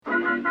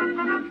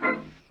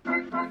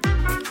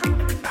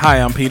Hi,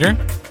 I'm Peter.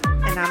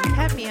 And I'm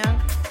Ketmia.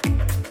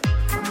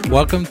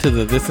 Welcome to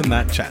the This and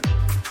That Chat.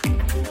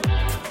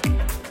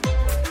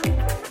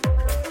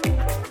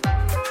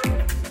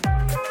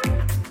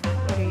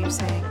 What are you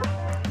saying?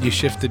 You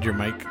shifted your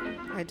mic.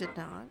 I did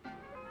not.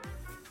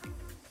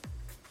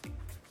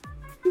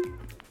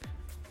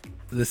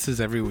 This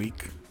is every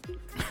week.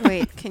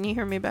 Wait, can you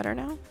hear me better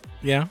now?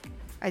 Yeah?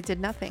 I did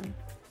nothing.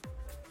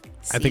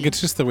 I think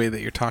it's just the way that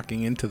you're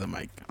talking into the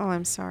mic. Oh,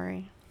 I'm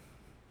sorry.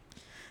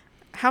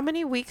 How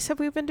many weeks have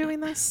we been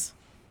doing this?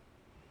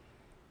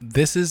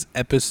 This is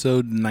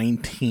episode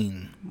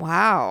 19.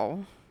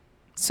 Wow.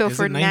 So Is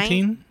for it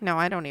 19? No,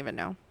 I don't even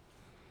know.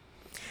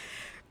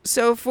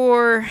 So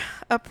for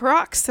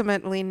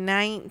approximately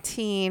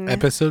 19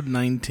 Episode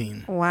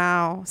 19.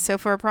 Wow. So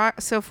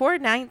for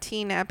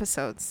 19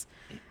 episodes,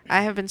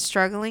 I have been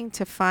struggling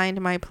to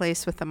find my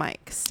place with the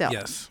mic still.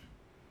 Yes.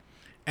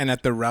 And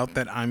at the route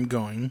that I'm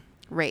going.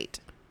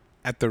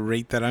 At the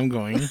rate that I'm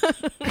going.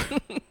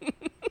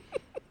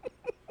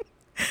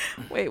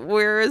 Wait,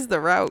 where is the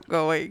route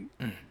going?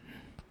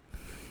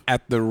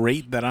 At the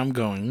rate that I'm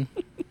going,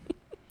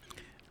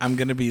 I'm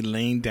going to be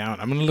laying down.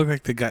 I'm going to look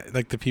like the guy,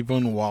 like the people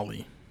in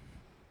Wall-E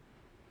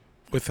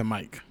with a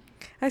mic.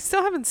 I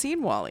still haven't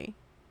seen Wall-E.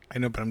 I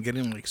know, but I'm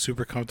getting like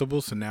super comfortable.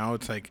 So now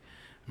it's like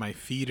my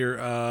feet are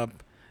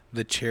up,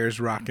 the chair's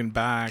rocking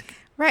back.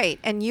 Right.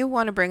 And you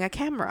want to bring a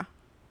camera.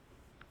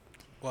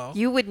 Well,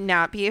 You would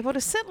not be able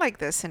to sit like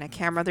this in a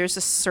camera. There's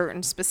a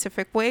certain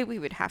specific way we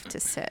would have to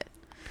sit.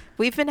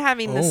 We've been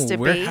having this debate.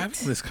 We're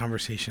having this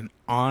conversation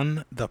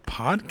on the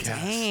podcast.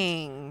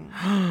 Dang.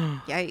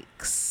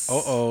 Yikes.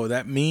 Uh-oh,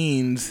 that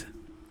means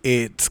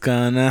it's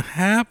gonna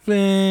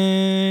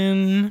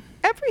happen.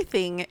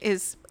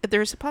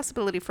 There's a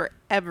possibility for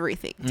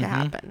everything to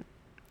happen.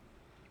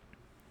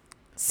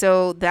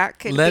 So that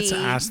could Let's be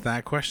ask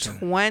that question.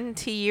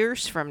 20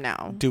 years from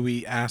now. Do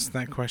we ask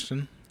that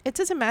question? It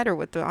doesn't matter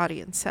what the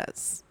audience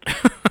says.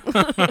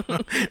 What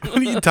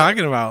are you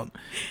talking about?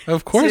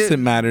 Of course it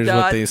matters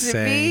what they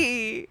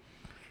say.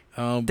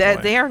 Oh, boy.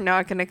 They are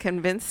not going to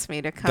convince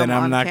me to come on camera.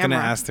 Then I'm not going to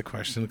camera. ask the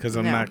question because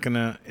I'm not going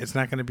to, it's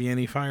not going to be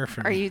any fire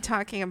for me. Are you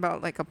talking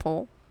about like a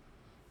poll?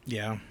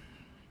 Yeah.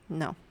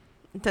 No,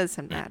 it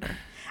doesn't matter.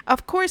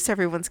 Of course,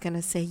 everyone's going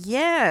to say,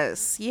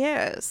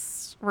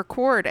 yes,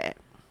 record it.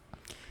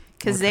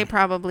 Because they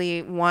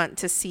probably want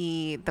to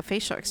see the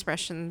facial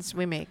expressions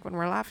we make when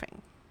we're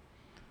laughing.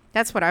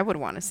 That's what I would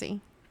want to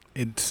see.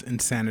 It's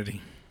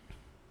insanity.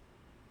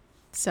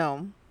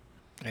 So.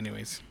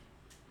 Anyways.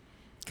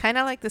 Kind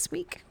of like this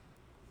week.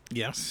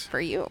 Yes.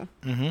 For you.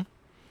 Mm-hmm.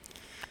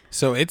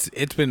 So it's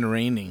been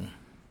raining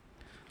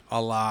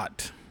a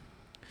lot,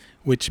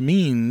 which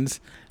means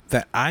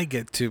that I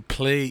get to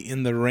play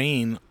in the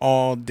rain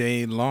all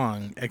day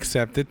long,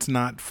 except it's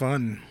not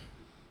fun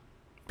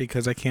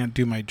because I can't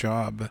do my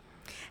job.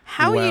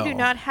 How you do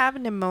not have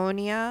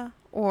pneumonia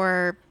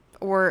or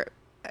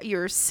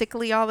you're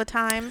sickly all the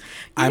time?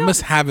 I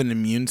must have an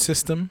immune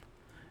system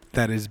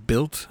that is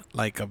built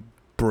like a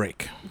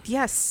brick.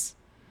 Yes.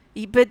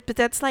 But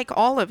that's like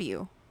all of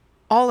you.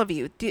 All of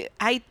you.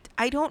 I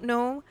don't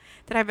know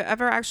that I've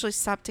ever actually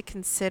stopped to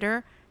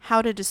consider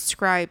how to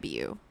describe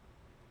you.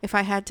 If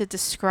I had to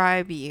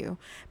describe you.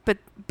 But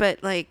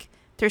like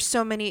there's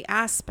so many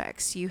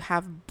aspects. You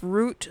have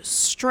brute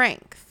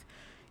strength.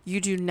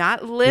 You do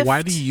not lift.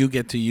 Why do you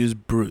get to use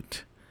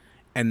brute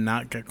and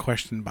not get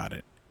questioned about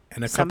it?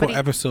 And couple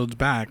episodes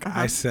back,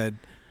 I said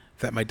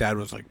that my dad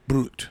was like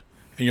brute.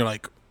 And you're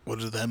like, what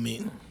does that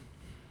mean?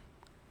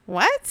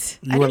 What?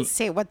 I didn't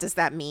say, what does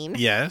that mean?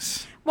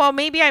 Yes. Well,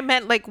 maybe I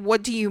meant like,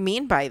 what do you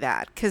mean by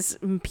that? Because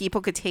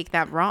people could take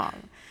that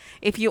wrong.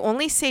 If you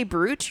only say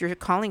brute, you're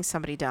calling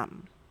somebody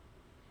dumb.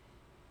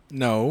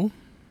 No.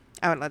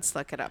 Oh, let's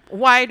look it up.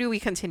 Why do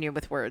we continue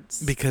with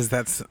words? Because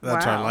that's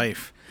our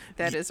life.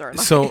 That is our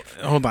life. So,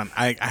 hold on.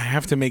 I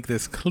have to make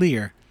this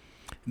clear.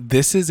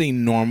 This is a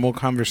normal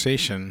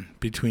conversation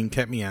between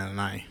Ketmia and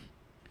I.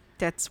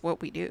 That's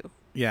what we do.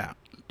 Yeah.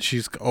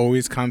 She's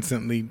always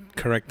constantly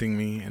correcting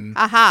me. And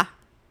aha.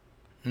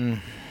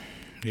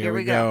 Here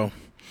we go.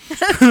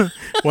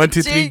 1,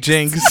 2, 3,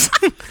 Jinx.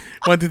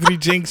 1, 2, 3,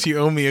 Jinx. You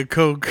owe me a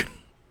Coke.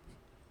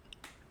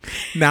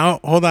 Now,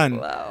 hold on.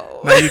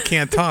 Whoa. Now you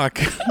can't talk.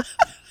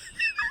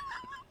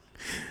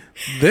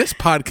 This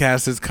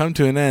podcast has come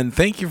to an end.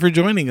 Thank you for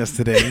joining us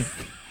today.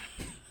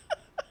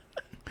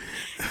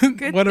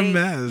 What a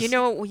mess. You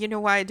know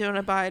why I don't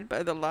abide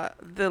by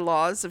the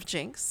laws of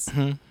Jinx?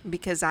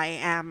 Because I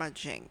am a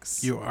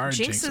Jinx. You are a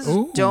Jinx.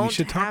 Jinxes we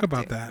should talk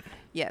about that.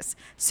 Yes.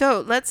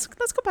 So let's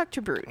go back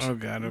to brute. Oh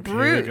God. Okay.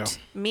 Brute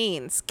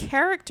means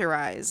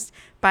characterized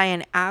by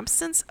an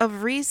absence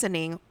of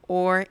reasoning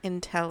or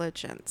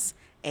intelligence,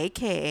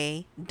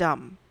 aka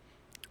dumb.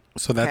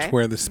 So that's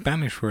where the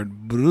Spanish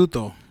word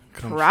bruto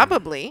comes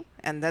from.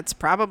 And that's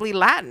probably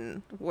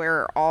Latin,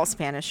 where all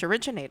Spanish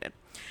originated.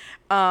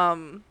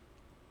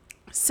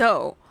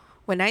 So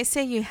when I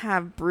say you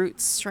have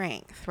brute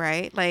strength,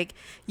 right? Like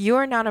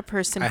you're not a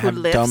person who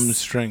lifts. Dumb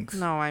strength.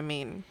 No, I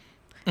mean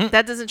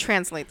that doesn't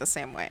translate the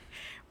same way.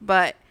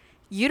 But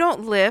you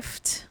don't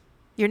lift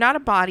You're not a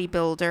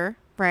bodybuilder,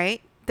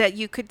 right? That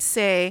you could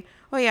say,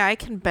 oh yeah, I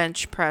can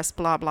bench press,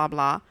 blah, blah,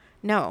 blah.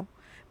 No.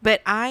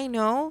 But I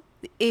know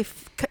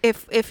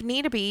if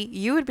need be,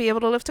 you would be able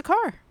to lift a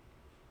car.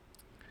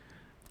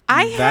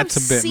 I have That's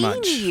a bit seen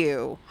much.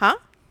 you. Huh?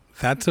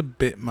 That's a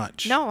bit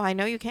much. No, I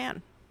know you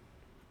can.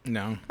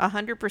 No.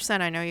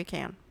 100% I know you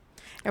can.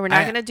 And we're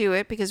not going to do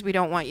it because we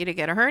don't want you to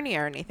get a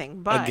hernia or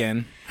anything. But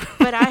Again.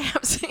 but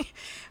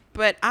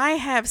I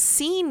have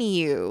seen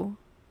you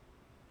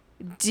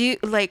do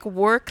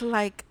work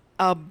like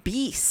a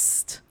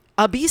beast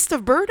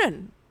of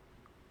burden,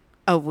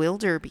 a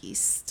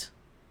wildebeest.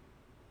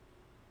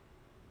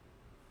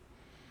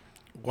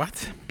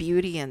 What?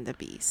 Beauty and the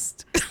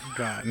Beast.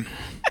 God.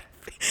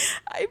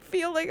 I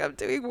feel like I'm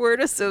doing word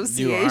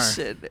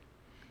association. You are.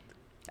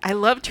 I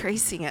love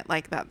tracing it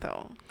like that,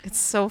 though. It's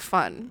so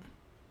fun.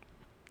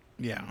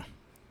 Yeah.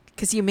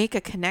 Because you make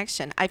a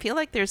connection. I feel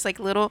like there's like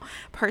little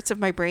parts of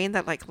my brain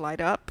that like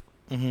light up.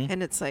 Mm-hmm.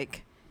 And it's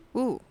like,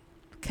 ooh,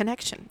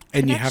 connection.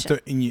 And you have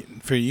to,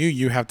 for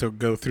you have to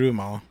go through them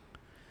all.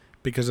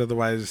 Because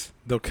otherwise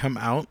they'll come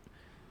out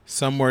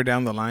somewhere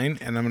down the line.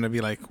 And I'm going to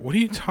be like, what are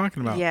you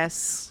talking about?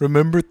 Yes.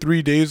 Remember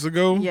 3 days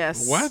ago?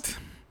 Yes. What?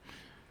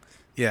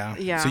 Yeah.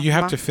 Yeah. So you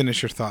have to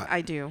finish your thought.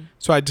 I do.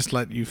 So I just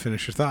let you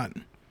finish your thought.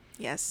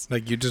 Yes.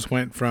 Like you just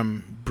went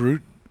from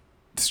brute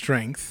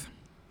strength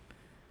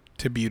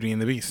to Beauty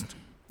and the Beast.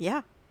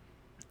 Yeah.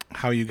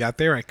 How you got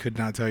there, I could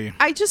not tell you.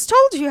 I just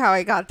told you how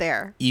I got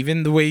there.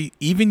 Even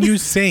you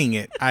saying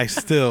it, I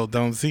still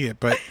don't see it.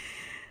 But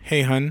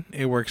hey, hun,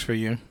 it works for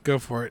you. Go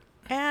for it.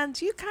 And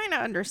you kind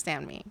of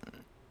understand me.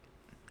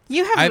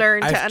 You have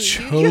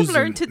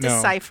learned to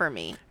decipher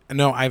me.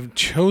 No, I've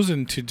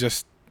chosen to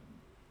just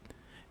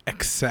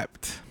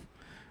accept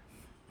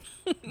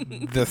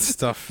the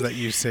stuff that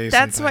you say.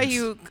 That's sometimes.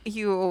 why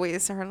you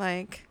always are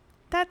like,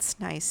 that's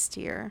nice,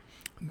 dear.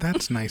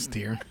 That's nice,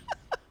 dear.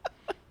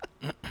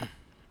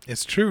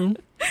 It's true.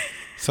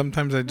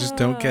 Sometimes I just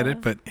don't get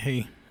it, but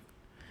hey,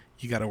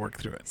 you got to work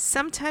through it.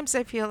 Sometimes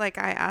I feel like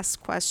I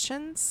ask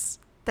questions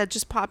that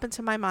just pop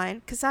into my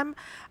mind because I'm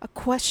a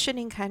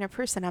questioning kind of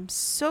person. I'm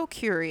so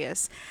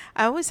curious.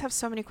 I always have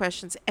so many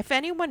questions. If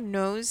anyone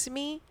knows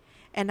me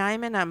and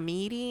I'm in a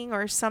meeting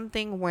or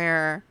something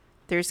where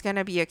there's going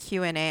to be a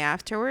Q&A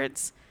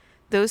afterwards,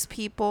 those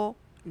people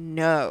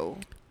know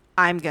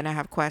I'm going to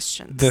have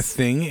questions. The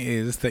thing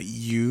is that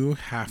you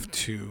have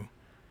to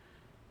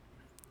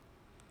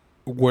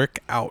work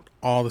out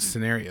all the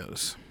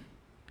scenarios.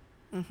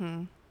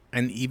 Mm-hmm.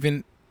 And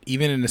even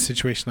in a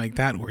situation like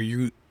that where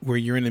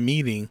you're in a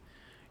meeting,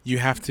 you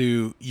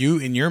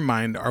in your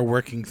mind are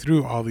working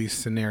through all these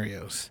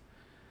scenarios,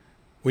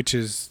 which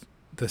is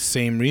the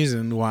same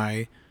reason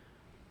why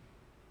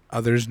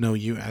others know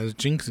you as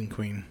Jinx and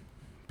Queen,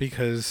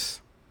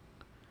 because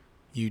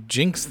you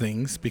jinx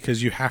things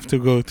because you have to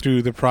go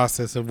through the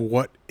process of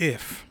what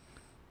if.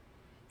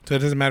 So it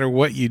doesn't matter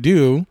what you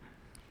do.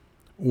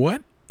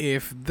 What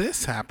if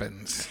this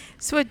happens?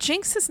 So a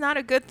jinx is not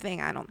a good thing,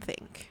 I don't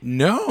think.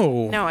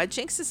 No. No, a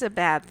jinx is a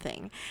bad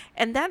thing.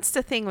 And that's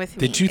the thing with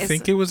me. Did you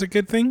think it was a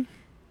good thing?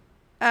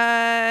 No,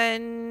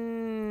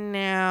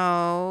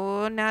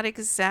 not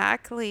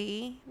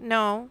exactly.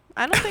 No,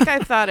 I don't think I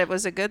thought it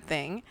was a good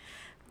thing,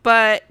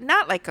 but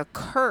not like a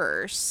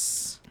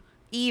curse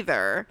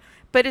either.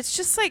 But it's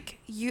just like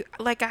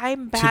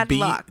I'm bad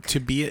luck.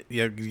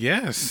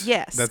 Yes.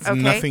 Yes. That's okay?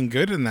 nothing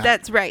good in that.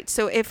 That's right.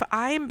 So if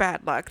I'm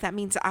bad luck, that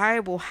means I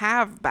will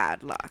have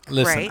bad luck.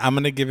 Listen, right? I'm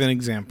going to give an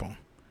example.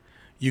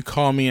 You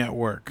call me at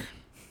work.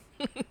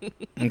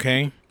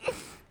 Okay?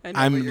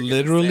 I'm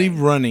literally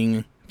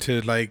running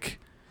to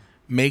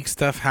make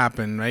stuff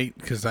happen, right?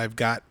 Because I've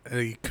got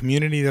a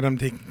community that I'm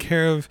taking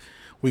care of.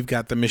 We've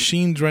got the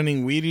machines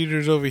running, weed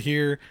eaters over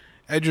here,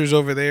 edgers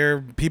over there,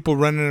 people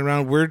running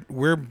around.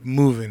 We're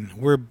moving.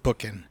 We're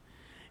booking.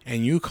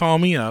 And you call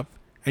me up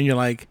and you're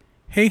like,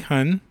 hey,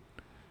 hun,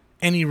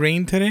 any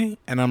rain today?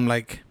 And I'm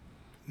like,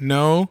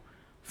 no,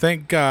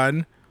 thank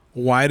God.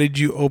 Why did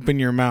you open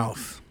your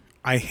mouth?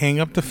 I hang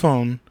up the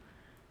phone.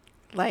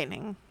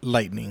 Lightning.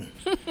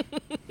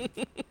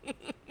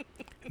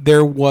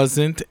 There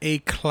wasn't a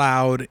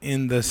cloud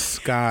in the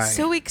sky.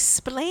 So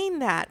explain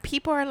that.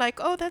 People are like,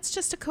 "Oh, that's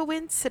just a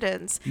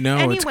coincidence." No,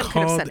 Anyone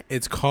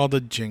it's called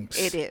a jinx.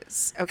 It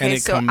is. Okay,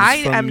 it so comes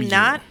I from am you.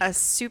 not a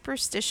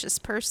superstitious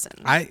person.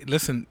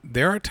 Listen,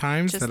 there are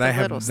times Just that I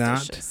have little not.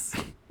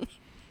 stitious.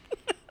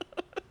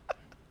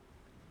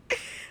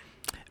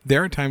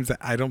 There are times that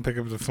I don't pick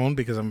up the phone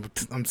because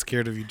I'm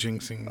scared of you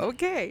jinxing.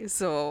 Okay,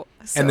 so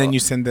And then you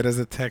send it as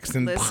a text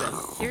and listen.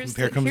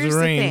 here comes here's the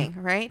rain. The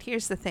thing, right?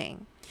 Here's the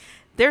thing.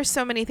 There's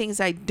so many things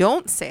I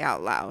don't say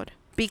out loud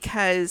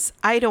because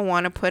I don't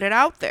want to put it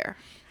out there.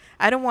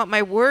 I don't want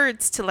my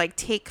words to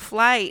take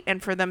flight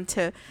and for them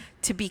to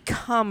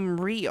become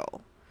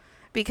real.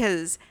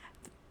 Because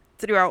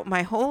throughout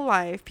my whole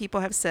life,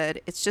 people have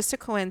said it's just a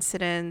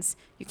coincidence.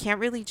 You can't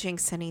really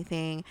jinx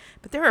anything.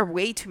 But there are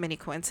way too many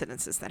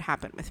coincidences that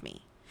happen with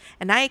me.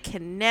 And I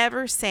can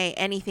never say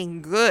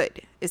anything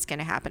good is going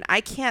to happen.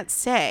 I can't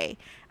say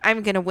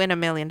I'm going to win $1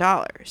 million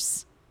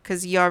because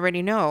because you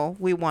already know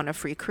we won a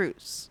free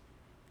cruise,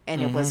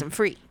 and it wasn't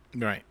free.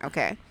 Right.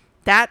 Okay,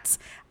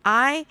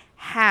 I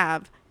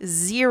have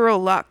zero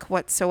luck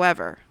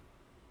whatsoever.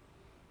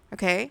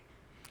 Okay,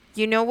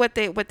 you know what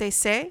they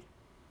say?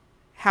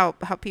 How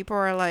people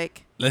are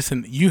like,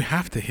 Listen, you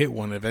have to hit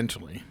one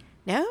eventually.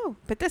 no,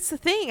 but that's the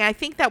thing. I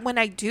think that when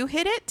I do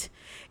hit it,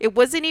 it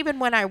wasn't even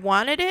when I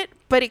wanted it,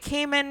 but it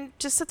came in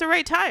just at the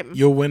right time.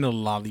 You'll win a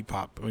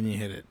lollipop when you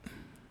hit it.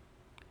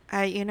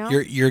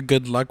 Your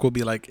good luck will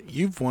be like,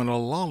 you've won a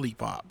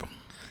lollipop.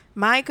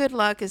 My good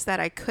luck is that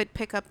I could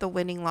pick up the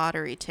winning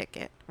lottery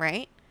ticket,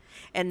 right?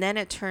 And then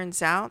it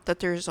turns out that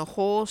there's a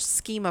whole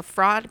scheme of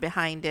fraud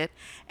behind it,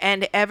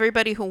 and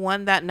everybody who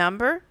won that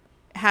number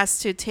has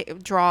to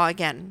draw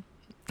again.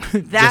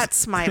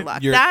 That's my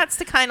luck. That's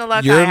the kind of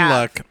luck I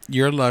have.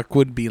 Your luck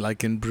would be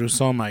like in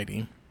Bruce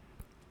Almighty,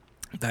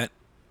 that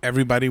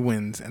everybody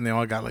wins and they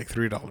all got like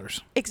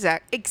 $3.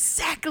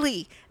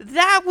 Exactly.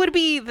 That would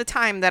be the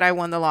time that I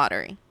won the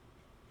lottery.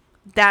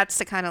 That's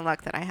the kind of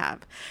luck that I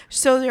have.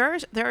 So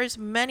there's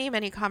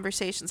many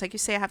conversations. Like you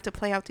say, I have to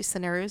play out these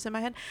scenarios in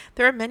my head.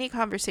 There are many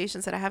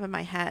conversations that I have in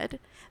my head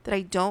that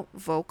I don't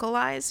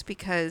vocalize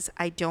because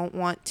I don't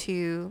want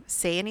to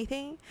say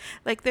anything.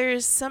 Like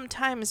there's some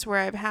times where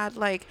I've had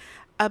like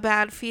a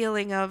bad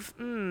feeling of,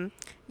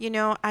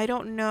 I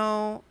don't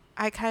know.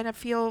 I kind of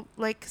feel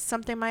like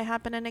something might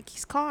happen in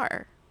Nikki's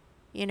car,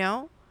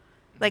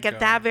 like at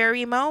that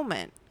very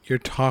moment. You're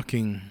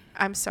talking.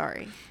 I'm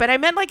sorry. But I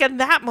meant like in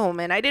that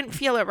moment. I didn't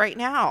feel it right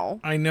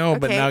now. I know,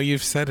 but now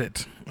you've said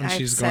it. And I've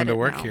she's said going to it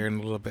work now. here in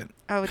a little bit.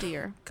 Oh,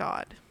 dear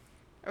God.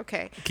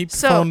 Okay. Keep the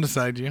phone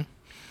beside you.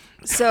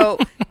 So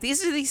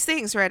these are these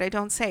things, right? I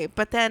don't say.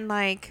 But then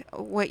like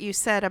what you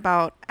said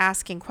about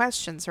asking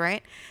questions,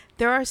 right?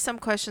 There are some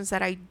questions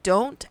that I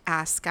don't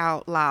ask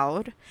out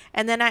loud.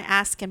 And then I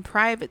ask in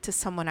private to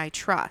someone I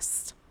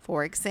trust.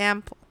 For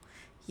example,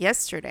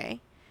 yesterday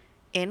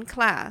in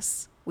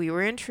class, we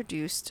were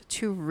introduced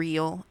to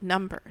real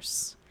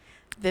numbers.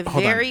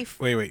 Hold on.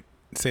 Wait.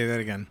 Say that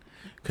again.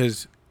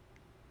 Because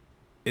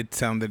it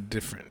sounded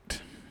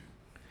different.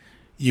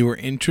 You were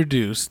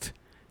introduced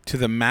to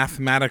the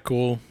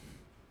mathematical...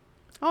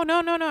 Oh,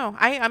 no.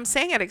 I'm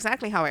saying it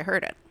exactly how I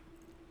heard it.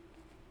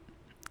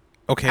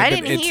 Okay. I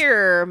didn't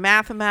hear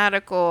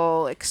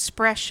mathematical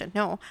expression.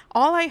 No.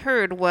 All I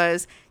heard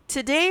was,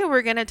 today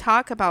we're going to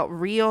talk about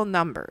real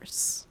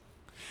numbers.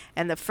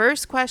 And the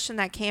first question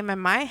that came in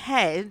my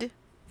head...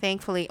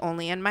 thankfully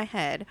only in my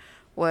head,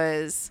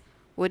 was,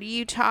 what are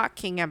you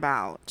talking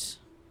about?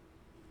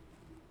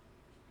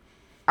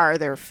 Are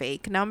there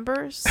fake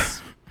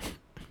numbers?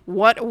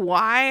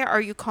 Why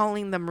are you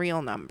calling them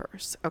real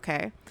numbers?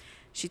 Okay.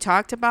 She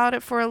talked about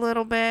it for a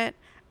little bit.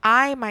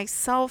 I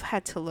myself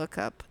had to look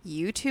up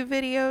YouTube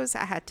videos.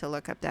 I had to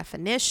look up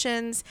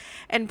definitions.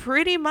 And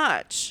pretty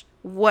much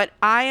what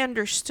I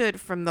understood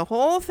from the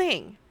whole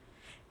thing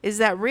is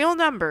that real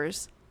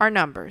numbers are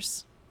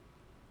numbers.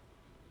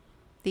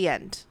 The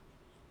end.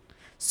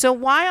 So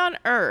why on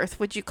earth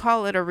would you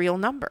call it a real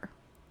number?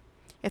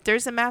 If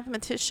there's a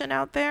mathematician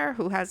out there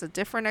who has a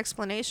different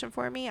explanation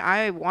for me,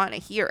 I want to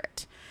hear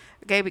it.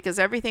 Okay, because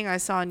everything I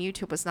saw on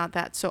YouTube was not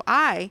that. So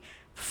I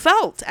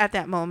felt at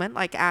that moment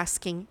like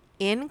asking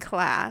in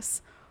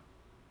class,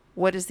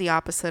 what is the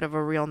opposite of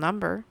a real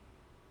number?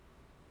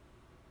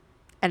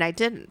 And I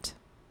didn't.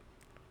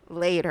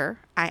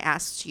 Later, I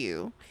asked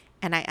you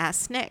and I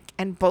asked Nick,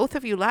 and both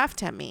of you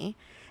laughed at me.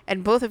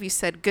 And both of you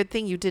said, good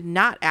thing you did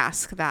not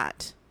ask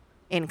that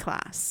in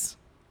class.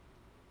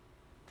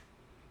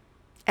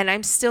 And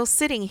I'm still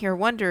sitting here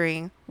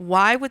wondering,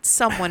 why would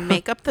someone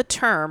make up the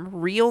term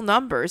real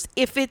numbers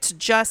if it's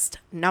just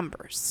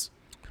numbers?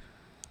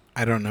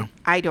 I don't know.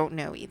 I don't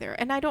know either.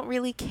 And I don't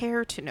really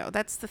care to know.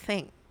 That's the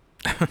thing.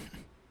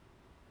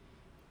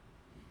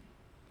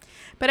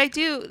 But I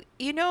do,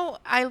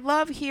 I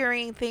love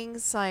hearing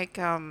things like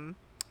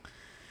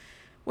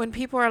when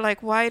people are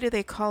like, why do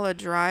they call a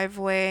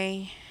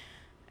driveway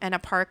and a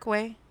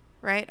parkway?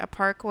 Right? A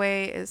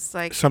parkway is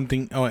like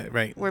something. Oh,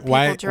 right. Where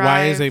people drive.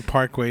 Why is a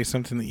parkway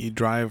something that you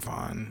drive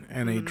on,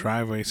 and a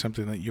driveway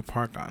something that you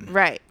park on?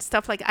 Right.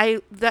 Stuff like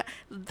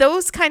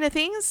those kind of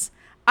things.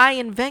 I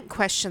invent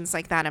questions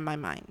like that in my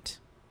mind.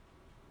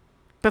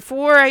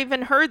 Before I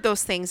even heard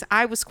those things,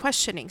 I was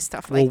questioning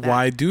stuff like that. Well,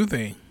 why do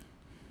they?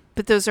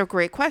 But those are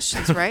great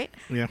questions, right?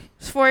 Yeah.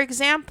 For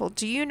example,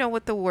 do you know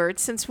what the word,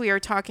 since we are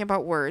talking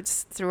about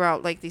words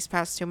throughout like these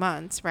past 2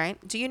 months, right?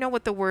 Do you know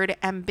what the word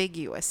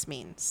ambiguous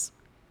means?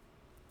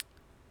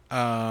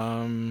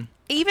 Even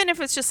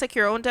if it's just like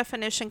your own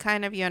definition,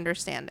 kind of, you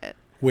understand it.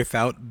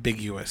 Without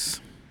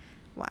ambiguous.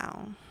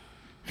 Wow.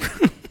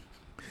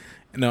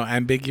 No,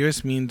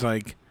 ambiguous means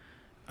like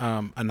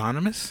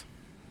anonymous,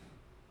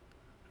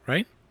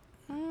 right?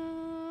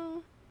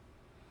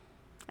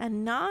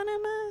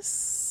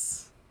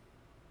 Anonymous?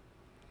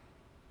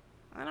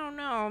 I don't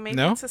know.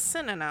 Maybe it's a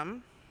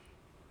synonym.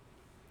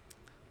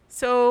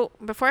 So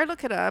before I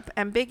look it up,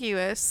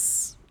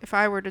 ambiguous, if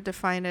I were to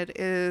define it,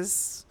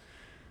 is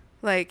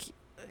like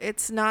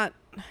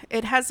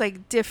it has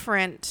like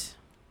different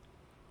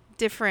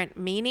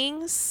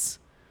meanings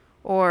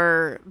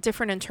or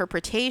different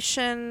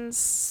interpretations,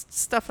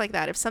 stuff like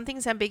that. If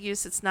something's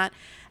ambiguous, it's not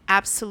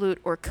absolute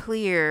or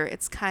clear.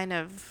 It's kind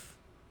of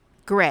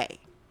gray.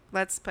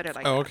 Let's put it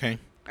like Oh, that. okay.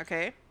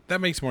 Okay.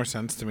 That makes more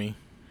sense to me.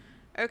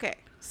 Okay.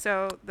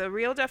 So the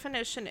real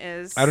definition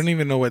is... I don't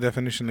even know what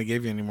definition I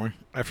gave you anymore.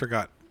 I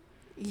forgot.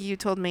 You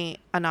told me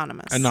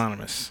anonymous.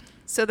 Anonymous.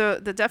 So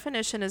the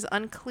definition is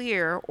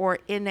unclear or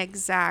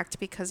inexact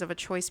because of a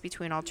choice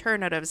between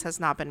alternatives has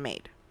not been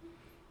made.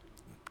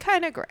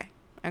 Kind of gray.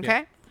 Okay?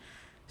 Yeah.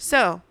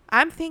 So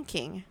I'm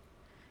thinking,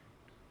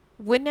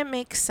 wouldn't it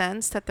make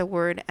sense that the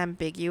word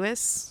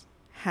ambiguous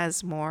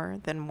has more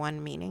than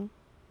one meaning?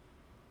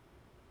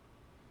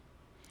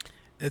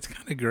 It's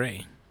kind of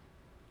gray.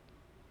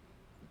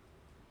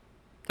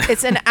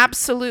 It's an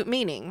absolute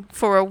meaning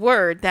for a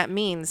word that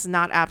means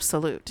not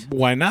absolute.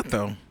 Why not,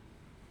 though?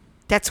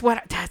 That's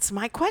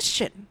my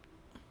question.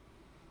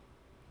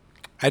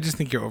 I just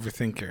think you're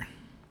overthinker.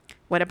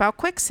 What about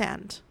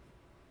quicksand?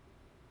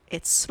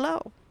 It's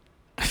slow.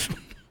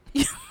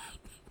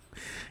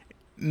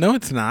 No,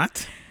 it's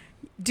not.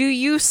 Do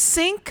you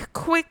sink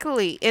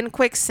quickly in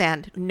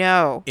quicksand?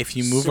 No. If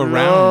you move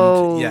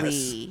around, yes.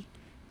 Slowly.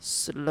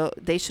 Slow.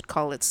 They should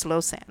call it slow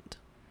sand.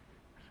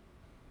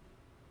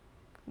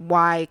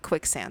 Why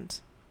quicksand?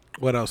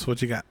 What else?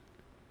 What you got?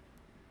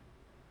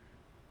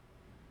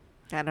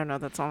 I don't know.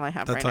 That's all I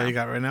have That's right all now. you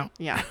got right now?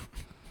 Yeah.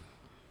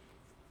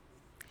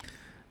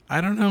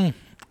 I don't know.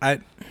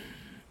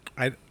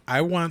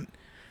 I want...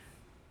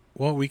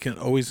 Well, we can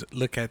always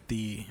look at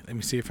the... Let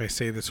me see if I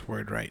say this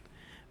word right.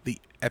 The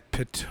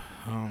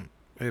Etymology?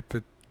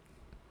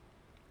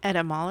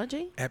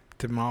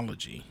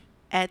 etymology.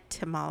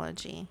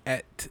 Etymology.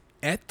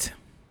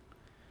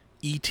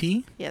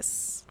 E-T?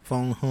 Yes.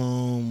 Phone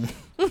home.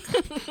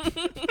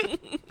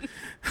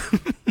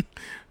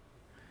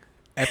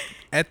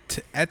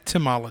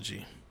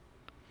 Etymology.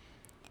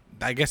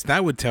 I guess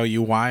that would tell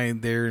you why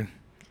they're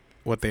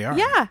what they are.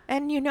 Yeah.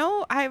 And,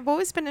 I've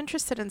always been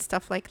interested in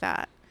stuff like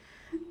that.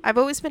 I've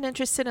always been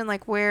interested in,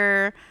 like,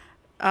 where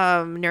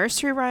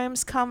nursery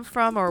rhymes come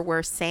from or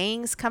where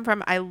sayings come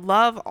from. I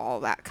love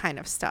all that kind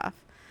of stuff.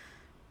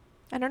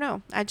 I don't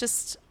know.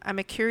 I'm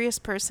a curious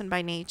person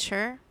by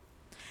nature.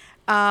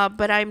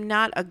 But I'm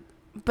not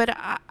but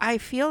I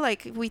feel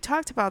like we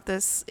talked about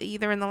this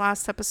either in the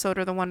last episode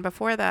or the one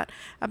before that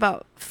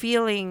about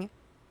feeling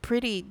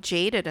pretty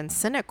jaded and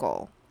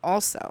cynical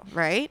also,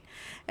 right?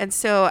 And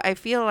so I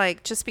feel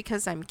like just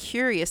because I'm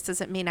curious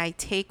doesn't mean I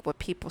take what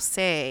people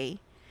say,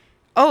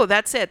 oh,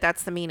 that's it,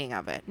 that's the meaning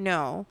of it.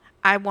 No,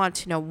 I want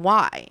to know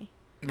why.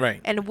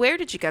 Right. And where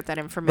did you get that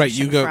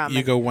information from? Right,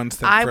 you go one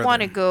step further. I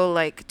want to go,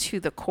 like,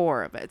 to the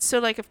core of it. So,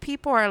 like, if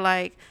people are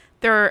like,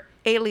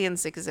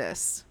 aliens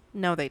exist.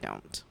 No, they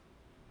don't.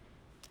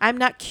 I'm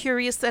not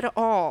curious at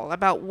all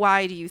about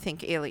why do you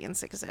think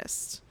aliens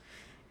exist.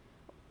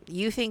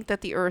 You think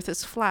that the earth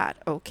is flat.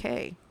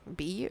 Okay.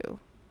 Be you.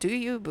 Do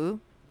you,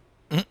 boo.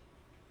 Mm.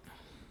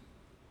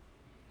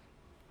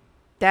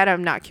 That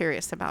I'm not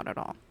curious about at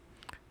all.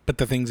 But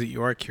the things that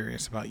you are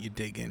curious about, you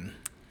dig in.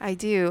 I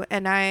do.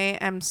 And I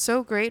am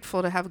so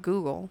grateful to have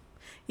Google.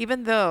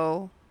 Even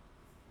though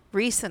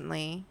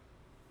recently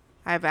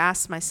I've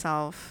asked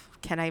myself,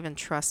 can I even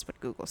trust what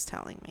Google's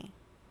telling me?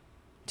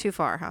 Too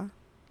far, huh?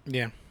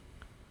 Yeah.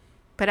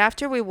 But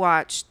after we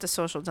watched The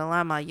Social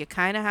Dilemma, you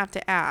kind of have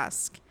to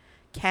ask,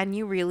 can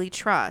you really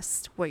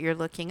trust what you're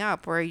looking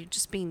up? Or are you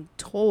just being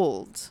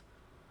told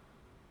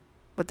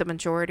what the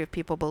majority of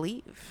people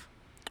believe?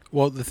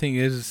 Well, the thing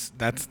is,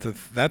 that's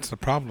the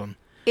problem.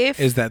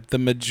 Is that the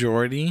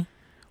majority,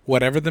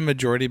 whatever the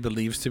majority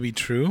believes to be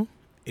true,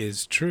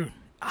 is true.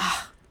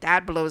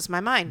 That blows my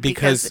mind.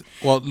 Because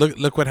well,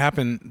 look what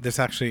happened. This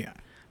actually,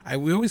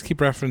 we always keep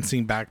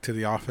referencing back to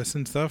The Office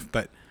and stuff,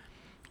 but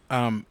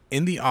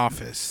in The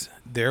Office,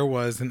 there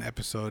was an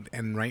episode,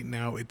 and right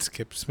now it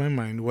skips my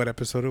mind what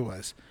episode it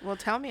was. Well,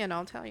 tell me and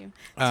I'll tell you.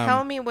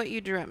 Tell me what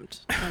you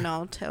dreamt, and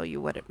I'll tell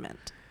you what it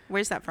meant.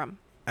 Where's that from?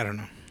 I don't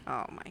know.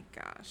 Oh, my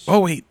gosh.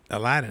 Oh, wait.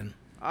 Aladdin.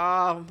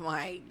 Oh,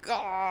 my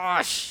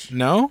gosh.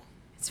 No?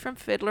 It's from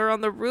Fiddler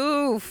on the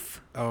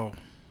Roof. Oh.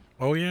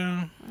 Oh,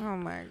 yeah. Oh,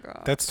 my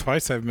God. That's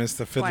twice I've missed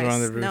the Fiddler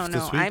on the Roof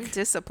this week. I'm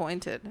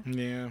disappointed.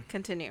 Yeah.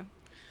 Continue.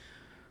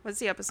 What's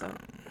the episode?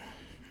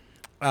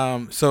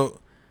 So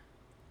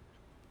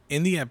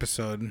in the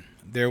episode,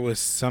 there was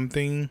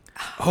something.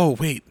 Oh,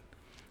 wait.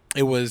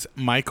 It was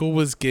Michael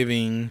was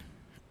giving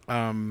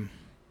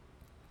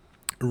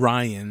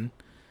Ryan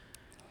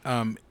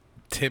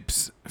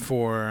tips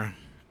for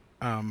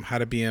how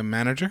to be a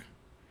manager,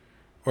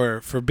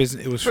 or for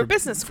business. It was for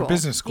business school. For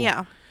business school.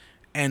 Yeah.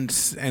 And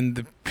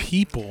the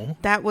people.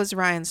 That was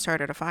Ryan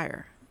started a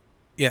fire.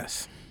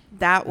 Yes.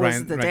 That was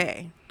Ryan, the right.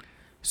 day.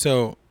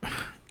 So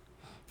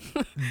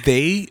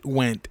they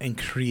went and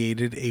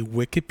created a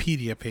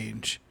Wikipedia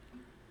page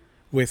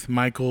with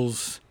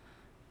Michael's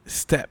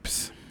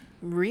steps.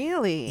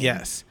 Really?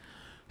 Yes.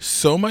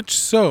 So much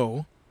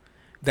so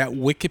that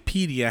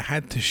Wikipedia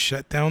had to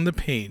shut down the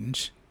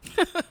page.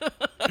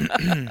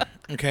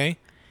 Okay?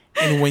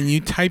 And when you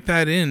type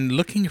that in,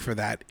 looking for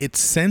that, it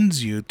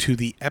sends you to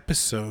the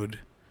episode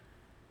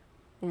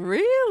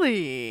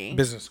Really?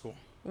 business school.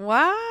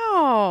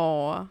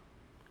 Wow.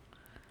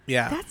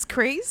 Yeah. That's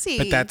crazy.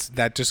 But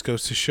that just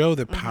goes to show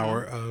the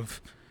power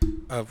of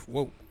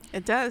whoa.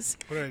 It does.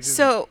 What did I do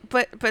So,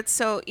 but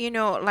so, you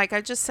know, like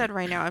I just said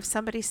right now, if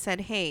somebody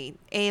said, "Hey,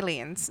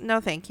 aliens," no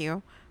thank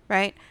you,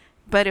 right?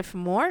 But if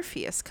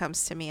Morpheus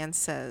comes to me and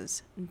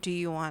says, "Do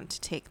you want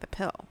to take the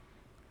pill?"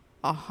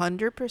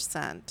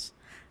 100%,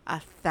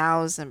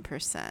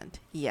 1,000%,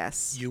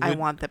 yes, You I would-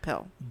 want the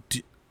pill.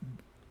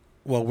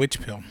 Well,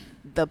 which pill?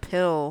 The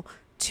pill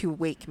to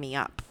wake me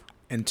up,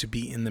 And to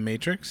be in the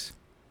Matrix?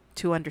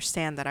 to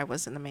understand that I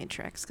was in the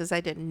Matrix, because I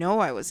didn't know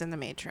I was in the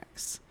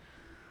Matrix.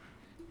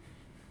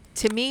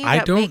 To me, I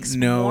that don't makes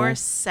know. more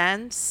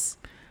sense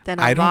than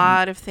I a don't-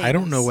 lot of things. I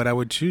don't know what I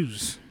would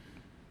choose.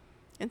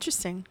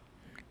 Interesting.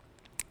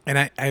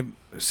 And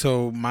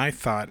so my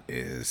thought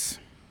is,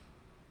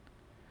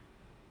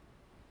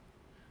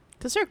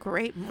 Those are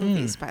great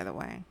movies, by the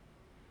way.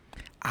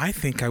 I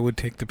think I would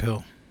take the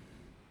pill.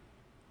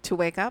 To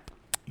wake up?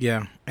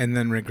 Yeah, and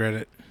then regret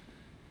it.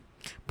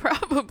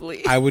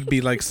 Probably. I would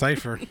be like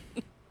Cypher.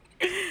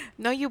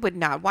 No, you would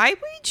not. Why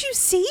would you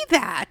say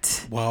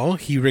that? Well,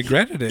 he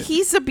regretted it.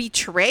 He's a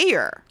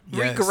betrayer.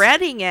 Yes.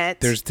 Regretting it.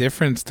 There's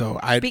difference, though.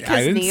 I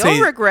because didn't Neo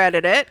say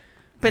regretted it, I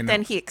but know.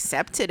 then he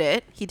accepted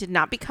it. He did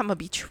not become a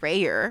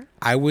betrayer.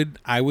 I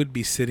would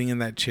be sitting in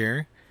that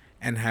chair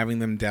and having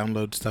them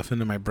download stuff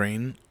into my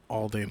brain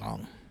all day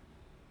long.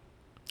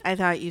 I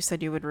thought you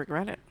said you would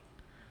regret it.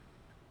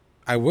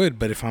 I would,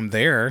 but if I'm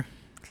there,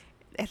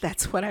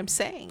 That's what I'm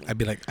saying. I'd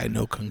be like, I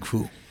know Kung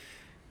Fu.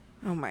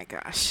 Oh my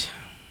gosh.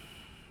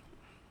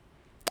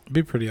 It'd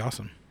be pretty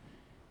awesome.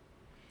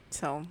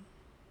 So,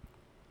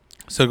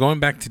 So going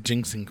back to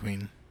Jinx and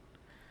Queen.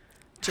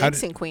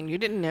 Jinxing Queen. You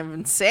didn't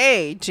even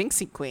say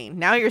Jinxing Queen.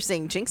 Now you're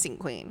saying Jinxing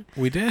Queen.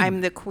 We did.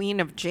 I'm the Queen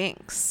of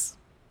Jinx.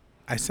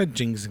 I said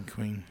Jinx and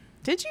Queen.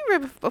 Did you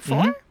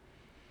before? Mhm.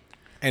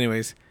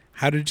 Anyways,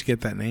 how did you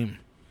get that name?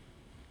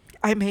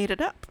 I made it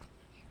up.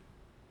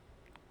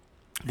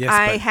 Yes,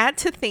 I but had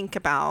to think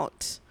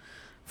about,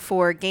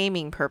 for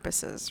gaming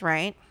purposes,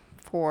 right?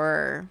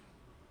 For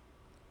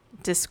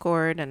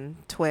Discord and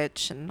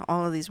Twitch and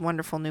all of these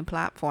wonderful new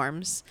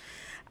platforms,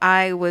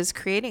 I was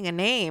creating a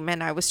name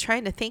and I was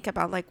trying to think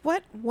about like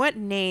what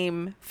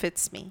name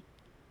fits me,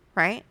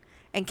 right?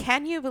 And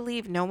can you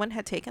believe no one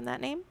had taken that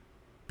name?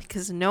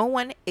 Because no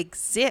one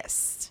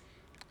exists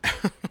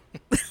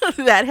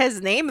that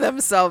has named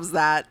themselves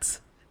that.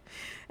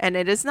 And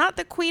it is not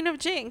the Queen of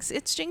Jinx,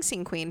 it's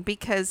Jinxing Queen,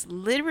 because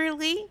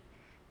literally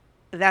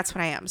that's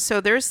what I am. So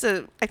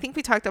I think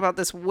we talked about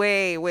this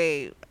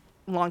way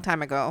long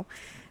time ago,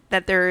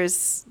 that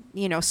there's,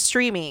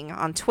 streaming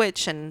on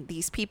Twitch and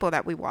these people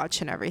that we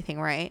watch and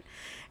everything, right?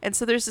 And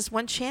so there's this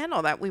one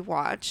channel that we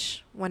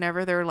watch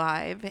whenever they're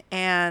live,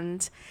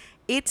 and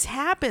it's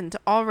happened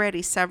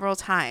already several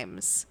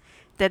times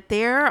that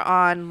they're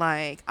on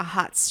like a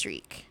hot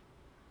streak.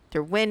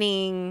 They're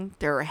winning,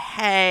 they're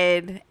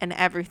ahead and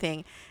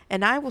everything.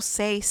 And I will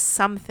say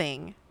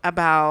something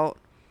about,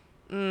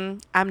 I'm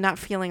not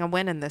feeling a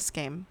win in this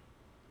game.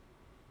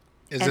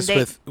 is and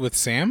this with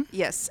Sam?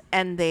 Yes,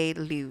 and they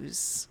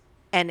lose.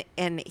 And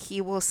he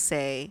will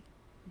say,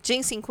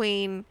 Jinxing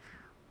Queen,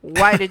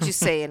 why did you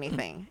say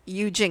anything?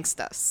 You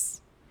jinxed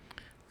us.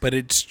 But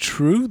it's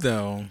true,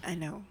 though. I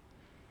know.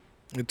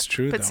 It's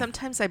true, But though.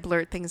 sometimes I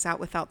blurt things out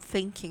without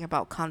thinking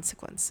about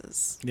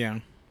consequences. Yeah.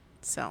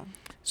 So,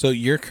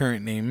 your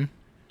current name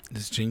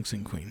is Jinx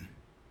and Queen.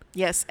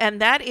 yes. And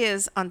that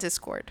is on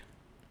Discord.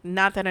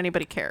 Not that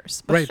anybody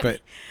cares. Right, but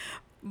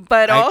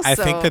But also, I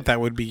think that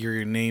would be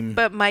your name.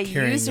 but my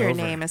carrying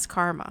username over. is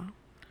Karma.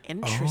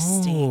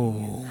 Interesting.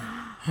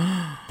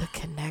 Oh. The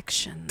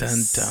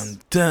connections.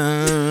 Dun,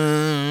 dun,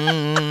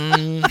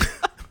 dun.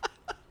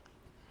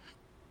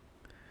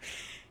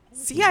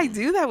 See, I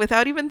do that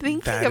without even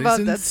thinking That is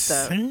about that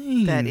stuff.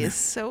 insane. That is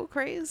so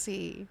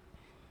crazy.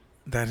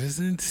 That is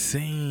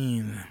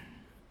insane.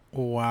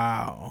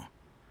 Wow.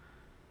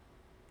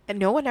 And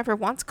no one ever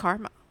wants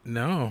karma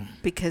No.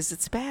 because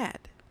it's bad.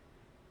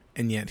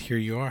 And yet here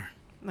you are.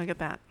 Look at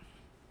that.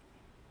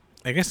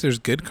 I guess there's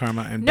good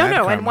karma and No, bad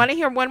karma. and want to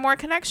hear one more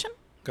connection?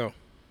 Go.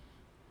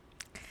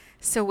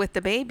 So with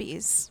the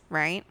babies,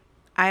 right?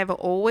 I have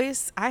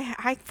always,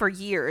 I for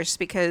years,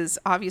 because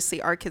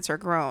obviously our kids are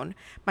grown.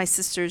 My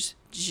sisters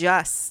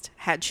just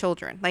had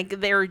children. Like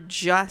they're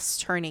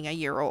just turning a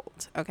year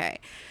old. Okay.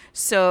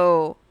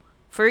 So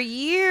for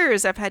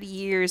years, I've had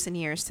years and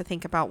years to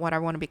think about what I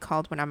want to be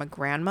called when I'm a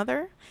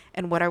grandmother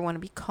and what I want to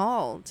be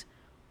called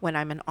when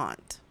I'm an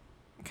aunt.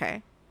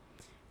 Okay.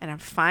 And I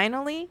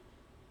finally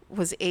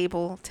was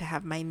able to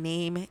have my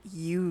name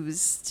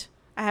used.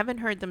 I haven't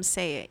heard them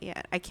say it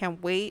yet. I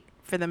can't wait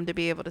for them to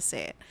be able to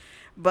say it.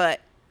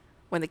 But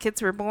when the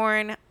kids were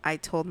born, I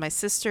told my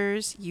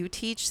sisters, you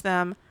teach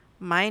them,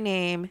 my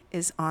name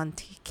is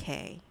Auntie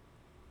K.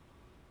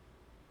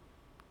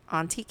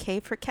 Auntie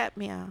K for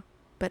Ketmia,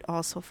 but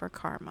also for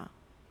Karma.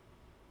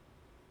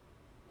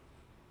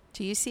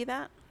 Do you see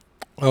that?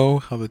 Oh,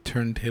 how the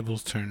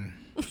turntables turn.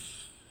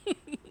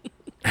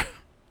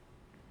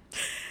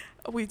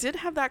 We did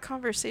have that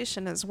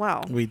conversation as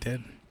well. We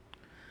did.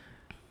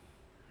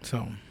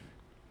 So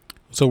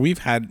we've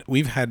had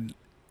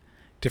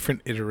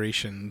different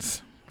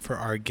iterations for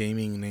our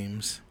gaming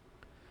names.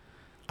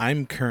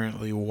 I'm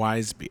currently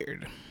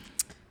Wisebeard.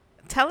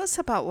 Tell us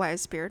about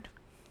Wisebeard.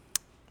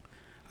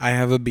 I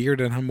have a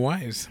beard and I'm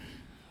wise.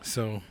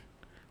 So,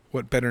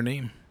 what better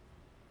name?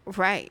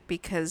 Right,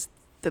 because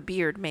the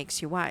beard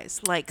makes you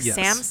wise. Like Yes.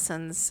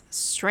 Samson's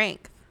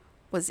strength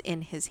was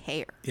in his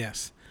hair.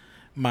 Yes.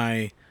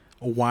 My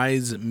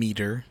wise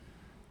meter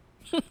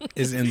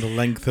is in the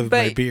length of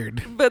my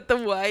beard. But the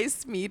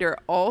wise meter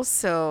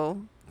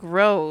also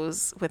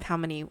grows with how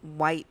many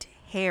white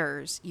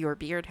hairs your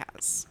beard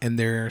has. And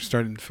they're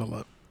starting to fill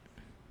up.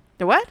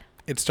 The what?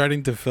 It's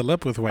starting to fill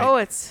up with white. Oh,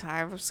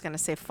 I was going to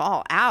say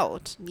fall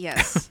out.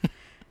 Yes.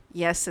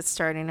 Yes, it's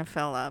starting to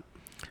fill up.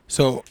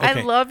 So, okay.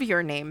 I love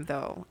your name,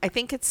 though. I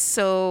think it's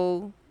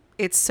so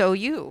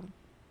you.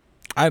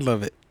 I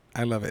love it.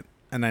 I love it.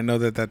 And I know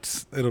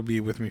that it'll be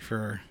with me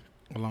for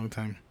a long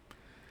time.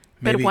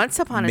 But once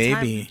upon a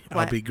time. Maybe I'll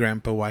What? be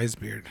Grandpa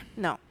Wisebeard.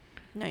 No,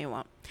 you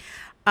won't.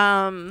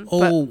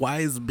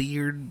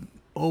 Wisebeard.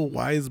 Oh,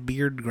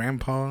 Wisebeard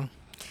Grandpa.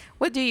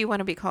 What do you want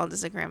to be called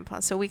as a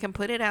grandpa? So we can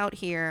put it out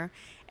here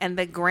and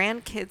the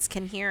grandkids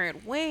can hear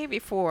it way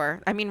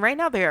before. I mean, right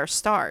now they are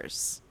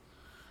stars.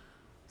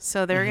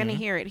 So they're going to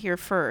hear it here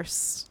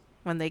first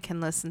when they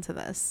can listen to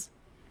this.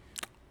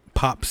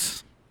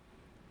 Pops.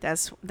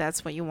 That's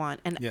what you want.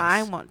 And Yes.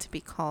 I want to be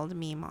called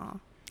Meemaw.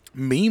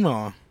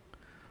 Meemaw.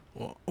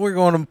 Well, we're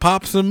going to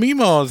Pops and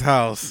Meemaw's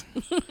house.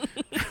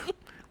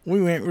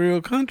 We went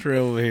real country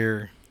over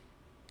here.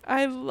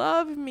 I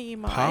love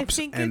Meemaw. Pops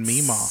I think and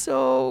it's Meemaw.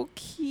 so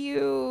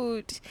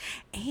cute.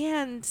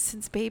 And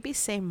since babies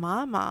say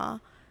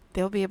mama,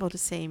 they'll be able to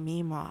say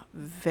Meemaw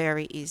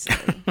very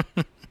easily.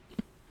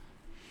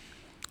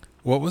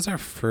 What was our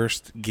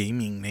first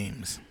gaming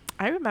names?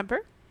 I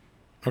remember.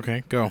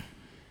 Okay, go.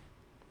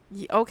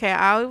 Okay,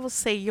 I will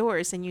say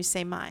yours and you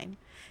say mine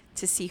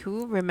to see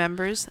who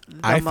remembers the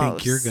most. I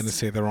think you're going to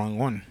say the wrong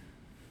one.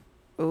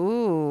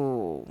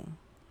 Ooh.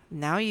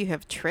 Now you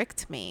have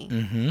tricked me.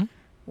 Mm-hmm.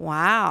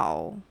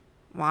 Wow.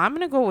 Well, I'm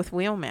going to go with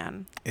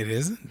Wheelman. It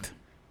isn't.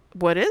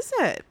 What is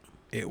it?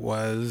 It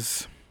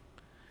was...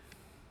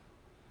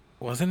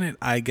 Wasn't it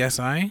I Guess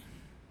I?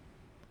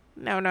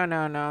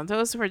 No.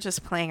 Those were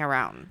just playing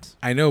around.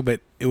 I know,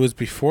 but it was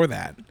before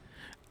that.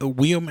 The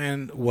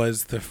Wheelman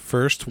was the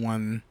first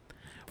one.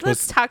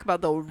 Let's talk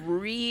about the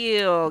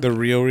real... The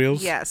Real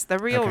Reels? Yes, the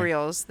real Okay.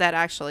 reels that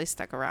actually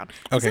stuck around.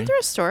 Okay. Isn't there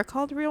a store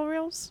called Real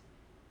Reels?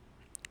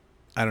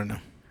 I don't know.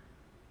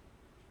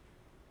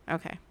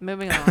 Okay,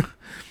 moving on.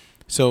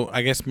 So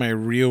I guess my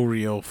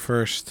real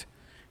first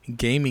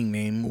gaming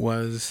name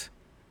was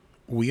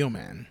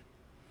Wheelman.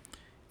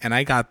 And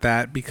I got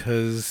that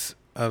because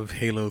of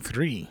Halo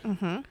 3.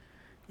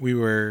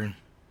 Mm-hmm.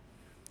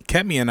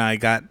 Ketmia and I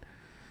got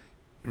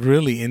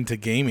really into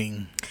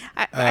gaming.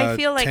 I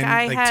feel like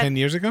 10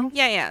 years ago?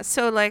 Yeah.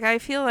 So, like, I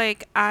feel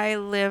like I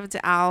lived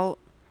out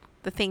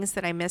the things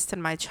that I missed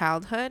in my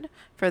childhood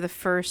for the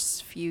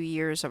first few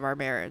years of our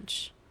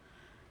marriage.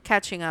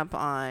 Catching up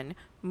on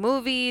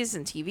movies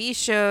and TV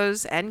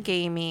shows and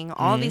gaming,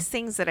 all these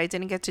things that I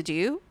didn't get to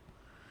do,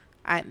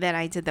 then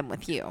I did them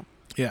with you.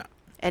 Yeah.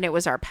 And it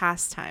was our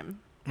pastime.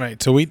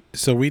 Right. So we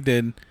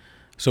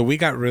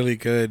got really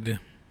good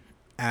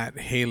at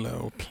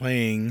Halo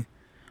playing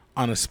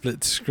on a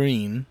split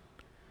screen.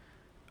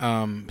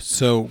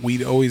 So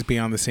we'd always be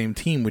on the same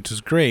team, which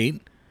was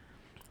great.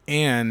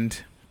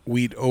 And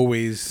we'd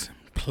always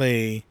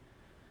play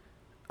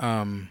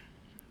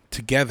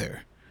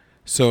together.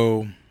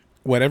 So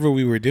whatever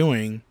we were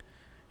doing,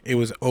 it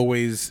was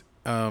always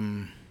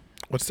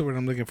what's the word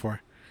I'm looking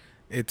for?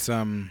 It's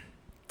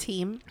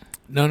Team.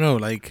 No,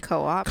 like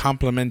Co-op.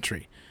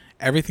 complementary.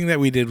 Everything that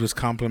we did was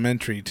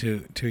complementary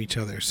to each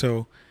other.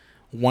 So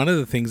one of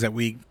the things that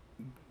we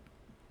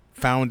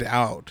found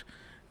out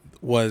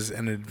was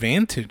an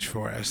advantage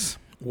for us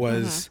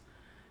was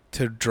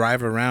to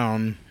drive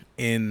around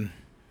in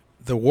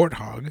the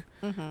Warthog,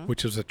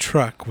 which was a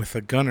truck with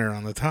a gunner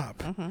on the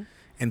top.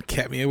 And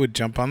Ketmia would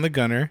jump on the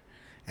gunner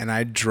and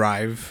I'd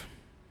drive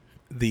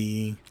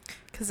the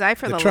Because I,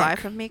 for the truck.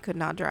 life of me, could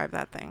not drive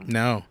that thing.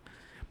 No.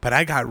 But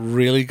I got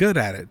really good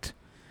at it,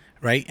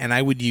 right? And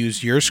I would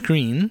use your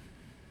screen,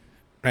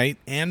 right,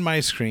 and my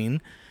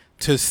screen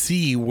to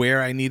see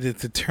where I needed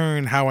to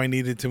turn, how I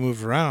needed to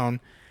move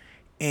around.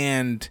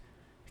 And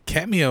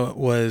Ketmia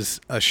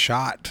was a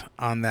shot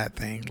on that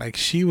thing. Like,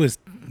 she was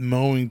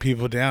mowing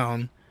people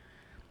down.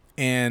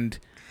 And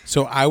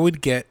so I would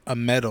get a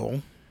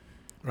medal,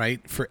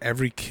 right, for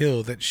every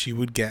kill that she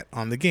would get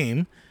on the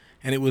game.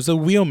 And it was a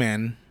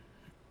Wheelman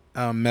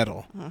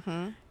medal.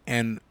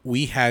 And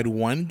we had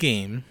one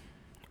game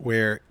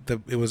where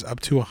it was up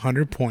to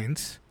 100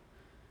 points.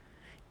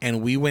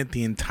 And we went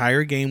the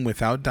entire game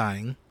without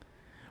dying,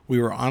 We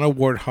were on a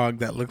warthog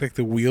that looked like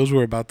the wheels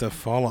were about to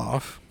fall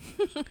off.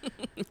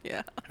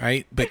 Yeah.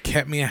 Right? But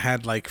Ketmia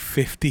had like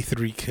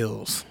 53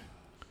 kills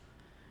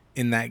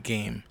in that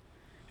game.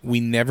 We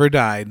never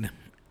died.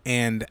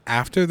 And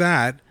after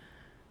that,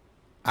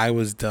 I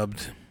was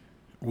dubbed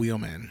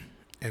Wheelman.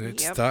 And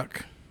it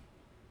stuck.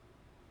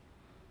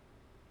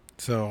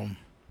 So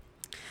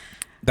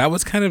that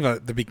was kind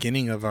of the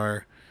beginning of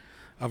our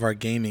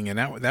gaming, and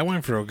that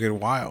went for a good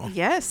while.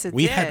 Yes,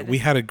 we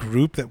had a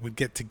group that would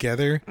get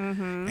together,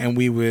 and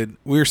we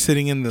were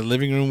sitting in the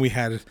living room. We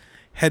had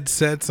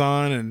headsets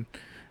on and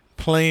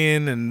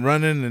playing and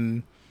running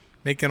and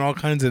making all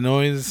kinds of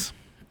noise.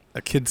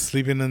 A kid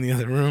sleeping in the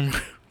other room.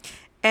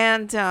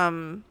 And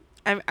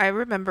I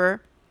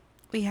remember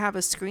we have a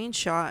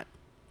screenshot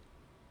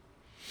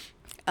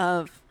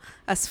of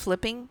us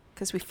flipping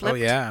because we flipped.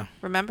 Oh yeah,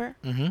 remember?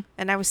 Mm-hmm.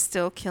 And I was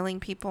still killing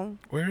people.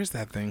 Where is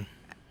that thing?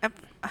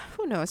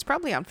 Who knows?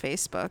 Probably on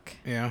Facebook.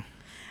 Yeah.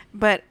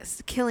 But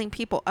killing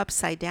people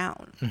upside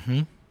down.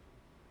 Mm-hmm.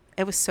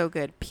 It was so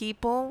good.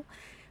 People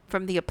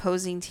from the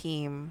opposing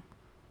team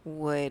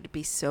would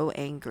be so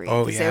angry.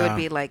 Oh, because they would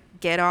be like,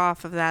 get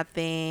off of that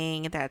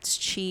thing. That's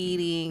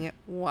cheating.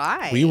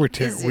 Why? We were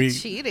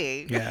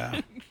cheating.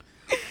 Yeah.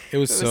 It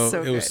was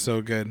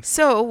so good.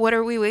 So what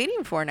are we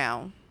waiting for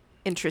now?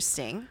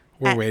 Interesting.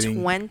 We're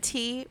waiting.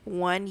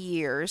 21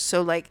 years.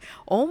 So like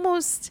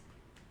almost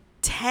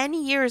 10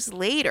 years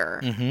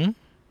later. Mm-hmm.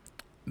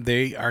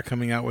 They are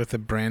coming out with a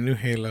brand new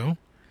Halo.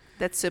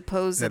 That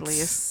supposedly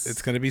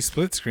it's going to be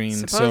split screen.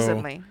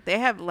 Supposedly. So they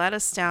have let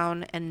us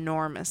down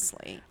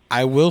enormously.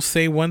 I will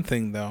say one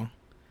thing, though.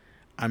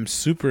 I'm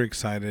super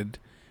excited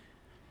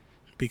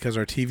because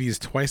our TV is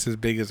twice as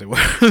big as it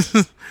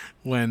was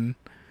when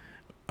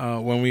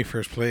we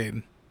first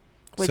played.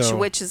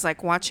 Which is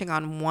like watching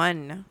on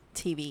one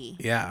TV.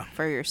 Yeah.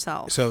 For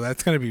yourself. So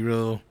that's going to be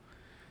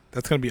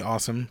that's going to be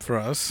awesome for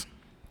us.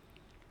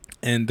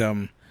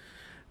 And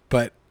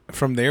but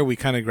from there we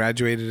kind of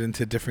graduated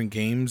into different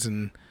games,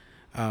 and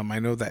I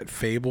know that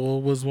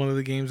Fable was one of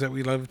the games that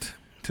we loved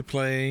to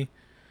play,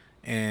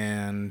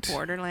 and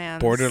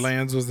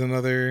Borderlands was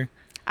another.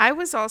 I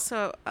was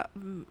also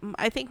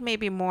I think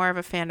maybe more of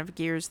a fan of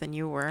Gears than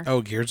you were.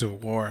 Oh, Gears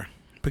of War.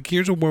 But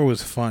Gears of War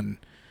was fun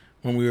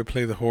when we would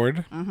play the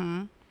Horde.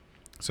 Mm-hmm.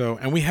 So,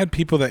 and we had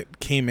people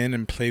that came in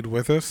and played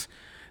with us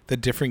the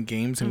different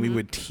games, and we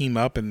would team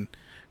up and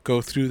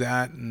go through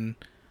that, and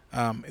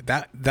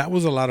that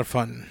was a lot of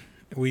fun.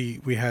 We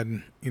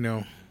had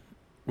a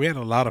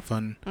lot of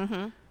fun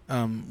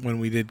when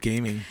we did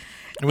gaming,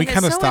 and we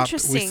kind of stopped.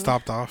 We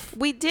stopped off.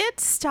 We did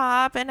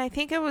stop, and I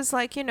think it was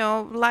like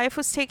life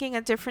was taking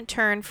a different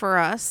turn for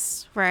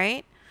us,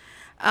 right?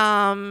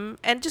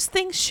 And just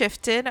things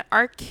shifted.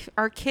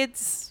 Our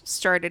kids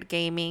started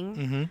gaming.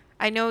 Mm-hmm.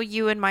 I know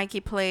you and Mikey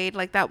played.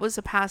 Like that was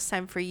a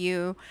pastime for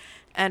you,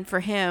 and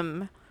for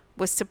him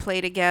was to play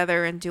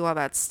together and do all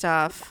that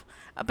stuff.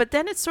 But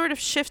then it sort of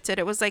shifted.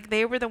 It was like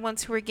they were the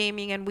ones who were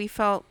gaming, and we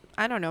felt,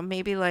 I don't know,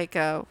 maybe like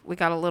we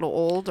got a little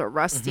old or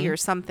rusty or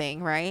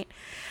something, right?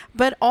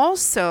 But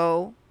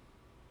also,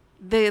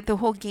 the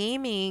whole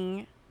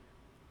gaming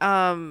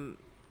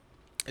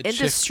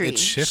industry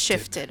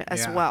shifted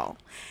as well.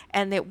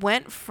 And it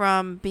went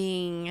from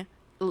being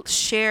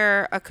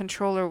share a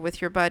controller with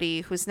your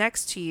buddy who's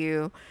next to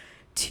you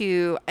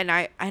to, and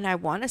I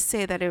want to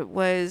say that it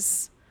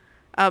was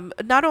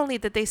not only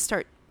did they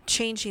start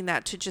changing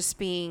that to just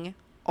being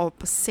a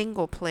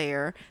single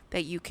player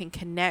that you can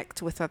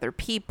connect with other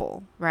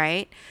people,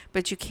 right?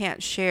 But you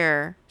can't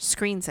share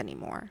screens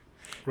anymore.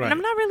 Right. And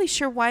I'm not really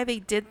sure why they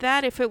did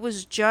that. If it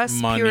was just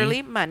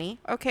purely money.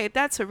 Okay,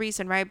 that's a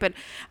reason, right? But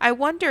I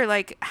wonder,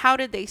 like, how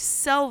did they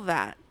sell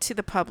that to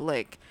the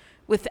public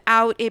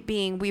without it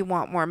being, we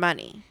want more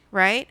money,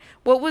 right?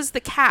 What was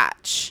the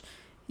catch?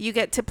 You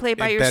get to play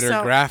by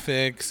yourself. Better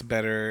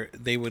graphics,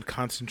 they would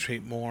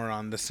concentrate more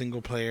on the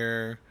single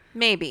player.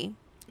 Maybe.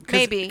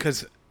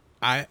 Because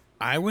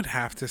I would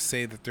have to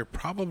say that there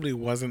probably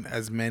wasn't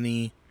as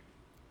many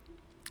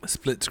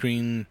split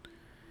screen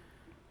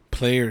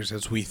players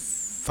as we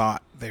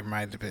thought there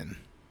might have been.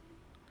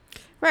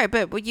 Right,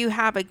 but you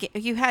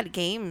had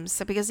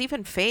games, because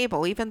even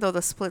Fable, even though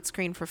the split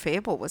screen for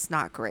Fable was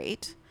not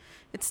great,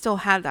 it still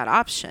had that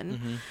option.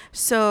 Mm-hmm.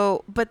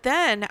 So, but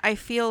then I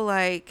feel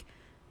like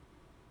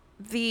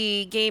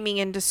the gaming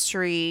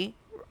industry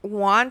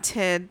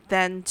wanted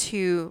then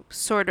to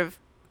sort of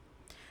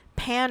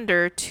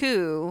pander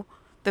to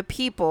the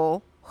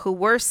people who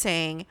were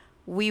saying,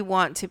 we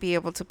want to be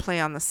able to play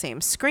on the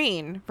same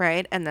screen,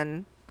 right? And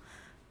then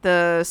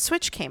the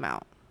Switch came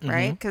out,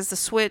 right? Because the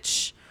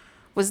Switch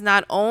was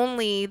not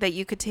only that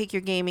you could take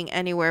your gaming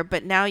anywhere,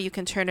 but now you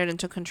can turn it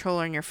into a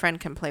controller and your friend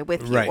can play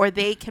with you, or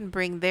they can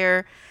bring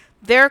their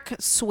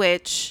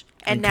Switch,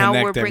 and now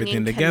we're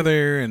bringing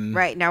together, and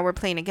right now we're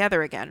playing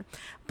together again.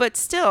 But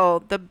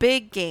still, the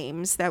big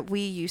games that we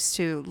used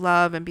to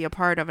love and be a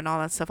part of and all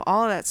that stuff,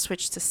 all of that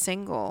switched to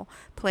single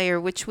player,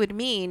 which would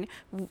mean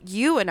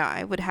you and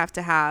I would have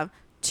to have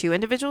 2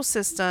 individual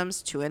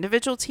systems, 2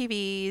 individual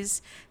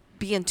TVs,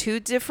 be in two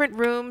different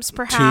rooms,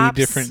 perhaps.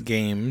 Two different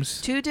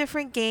games. Two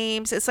different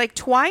games. It's like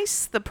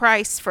twice the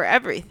price for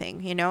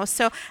everything,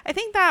 So I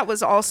think that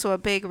was also a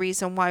big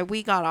reason why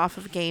we got off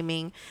of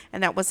gaming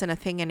and that wasn't a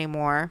thing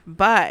anymore.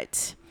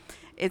 But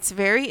it's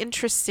very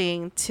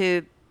interesting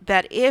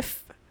that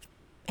if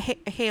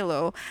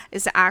Halo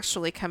is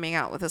actually coming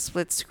out with a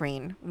split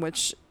screen,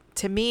 which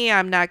to me,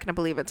 I'm not going to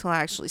believe it till I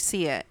actually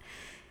see it.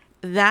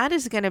 That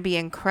is going to be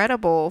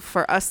incredible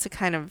for us to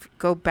kind of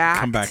go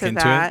back to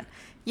that.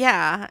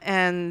 Yeah.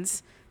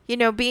 And,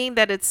 being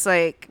that it's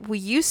like we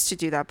used to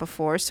do that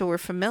before, so we're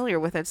familiar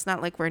with it. It's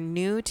not like we're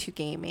new to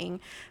gaming,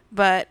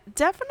 but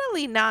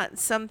definitely not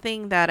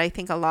something that I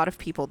think a lot of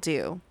people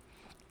do.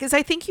 Because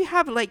I think you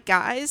have like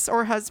guys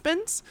or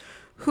husbands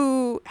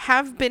who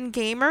have been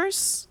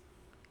gamers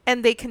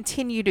and they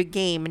continue to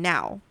game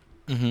now.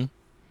 Mm-hmm.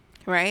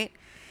 Right?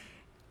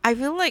 I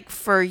feel like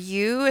for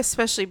you,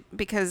 especially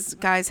because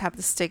guys have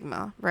the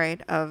stigma,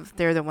 right, of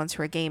they're the ones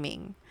who are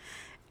gaming.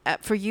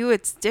 For you,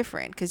 it's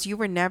different because you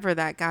were never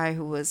that guy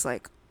who was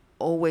like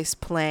always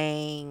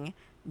playing,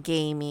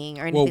 gaming,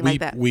 or anything like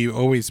that. We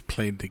always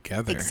played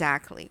together.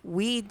 Exactly.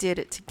 We did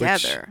it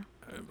together.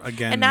 Which,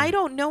 again, and I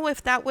don't know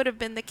if that would have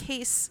been the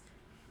case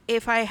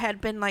if I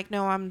had been like,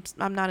 no, I'm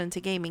not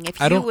into gaming.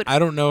 I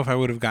don't know if I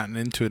would have gotten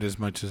into it as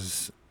much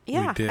as.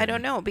 Yeah, I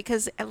don't know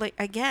because like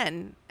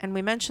again, and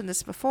we mentioned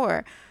this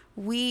before,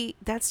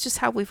 that's just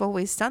how we've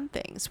always done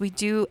things. We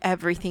do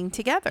everything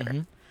together.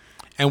 Mm-hmm.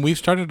 And we've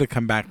started to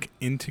come back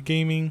into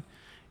gaming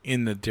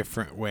in a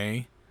different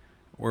way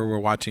where we're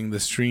watching the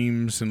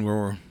streams and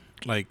we're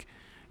like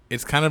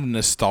it's kind of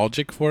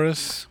nostalgic for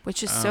us.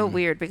 Which is so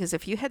weird because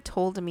if you had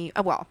told me,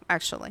 well,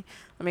 actually,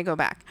 let me go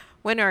back.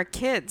 When our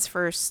kids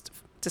first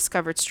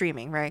discovered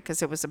streaming, right?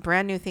 Because it was a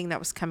brand new thing that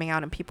was coming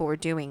out and people were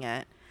doing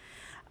it.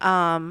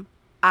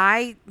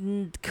 I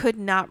could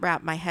not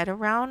wrap my head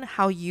around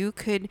how you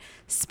could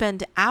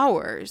spend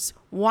hours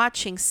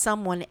watching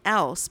someone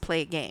else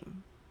play a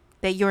game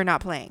that you're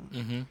not playing.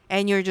 Mm-hmm.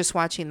 And you're just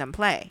watching them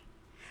play.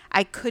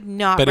 I could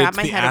not wrap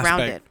my head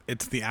around it.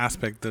 It's the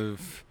aspect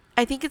of...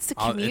 I think it's the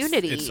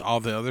community. It's all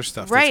the other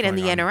stuff. Right, and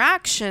the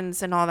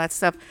interactions and all that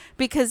stuff.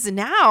 Because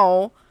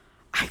now,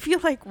 I feel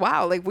like,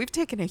 wow, like we've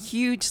taken a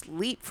huge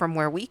leap from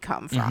where we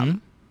come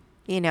from.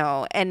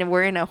 Mm-hmm. And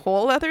we're in a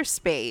whole other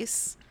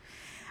space.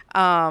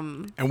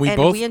 And we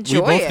both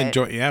enjoy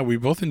it. We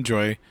both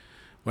enjoy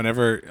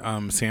whenever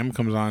Sam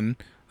comes on.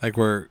 Like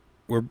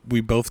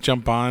we both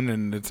jump on,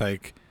 and it's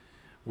like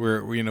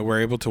we're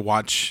able to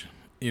watch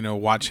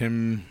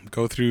him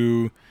go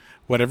through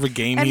whatever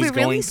game he's going through. And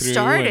we really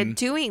started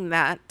doing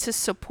that to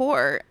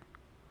support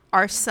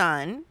our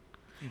son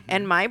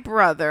and my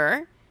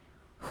brother,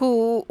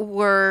 who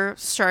were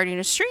starting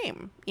to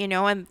stream.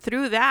 And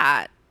through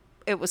that,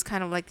 it was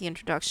kind of like the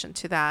introduction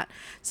to that.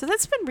 So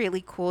that's been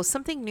really cool.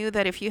 Something new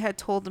that if you had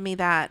told me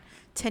that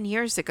 10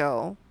 years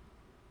ago,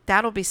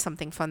 that'll be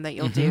something fun that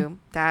you'll do.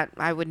 That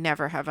I would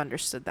never have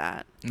understood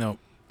that. No.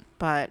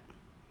 But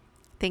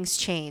things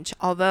change.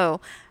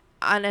 Although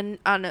on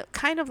a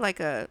kind of like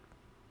a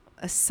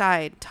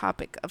side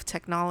topic of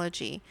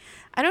technology,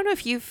 I don't know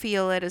if you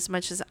feel it as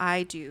much as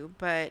I do,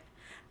 but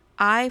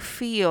I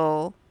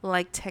feel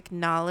like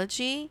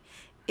technology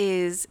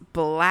is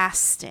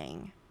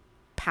blasting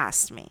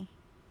past me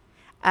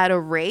at a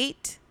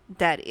rate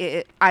that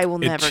I will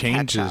never catch up. It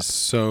changes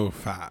so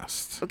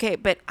fast. Okay,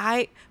 but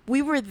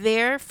we were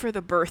there for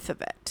the birth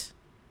of it.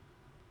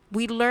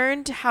 We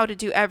learned how to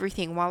do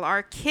everything while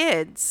our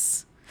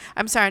kids,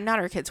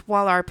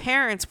 while our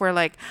parents were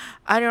like,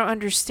 I don't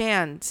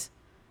understand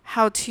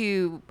how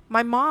to,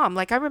 my mom,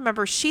 like I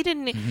remember she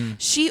didn't,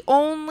 she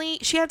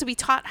had to be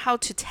taught how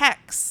to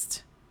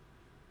text.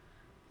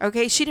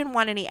 Okay, she didn't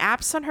want any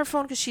apps on her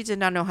phone because she did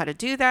not know how to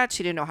do that.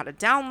 She didn't know how to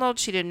download.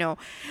 She didn't know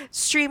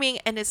streaming.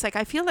 And it's like,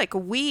 I feel like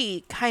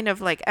we kind of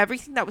like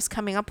everything that was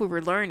coming up, we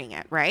were learning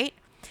it, right?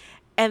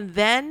 And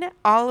then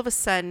all of a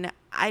sudden,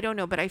 I don't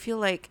know, but I feel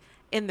like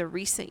in the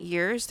recent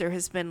years, there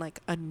has been like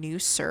a new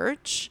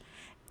surge.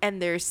 And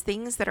there's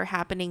things that are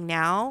happening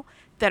now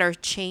that are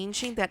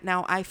changing that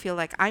now I feel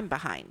like I'm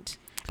behind.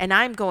 And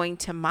I'm going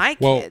to my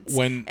kids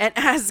and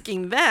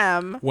asking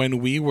them. When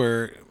we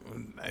were...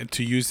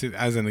 To use it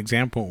as an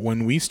example,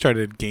 when we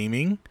started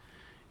gaming,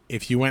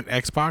 if you went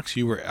Xbox,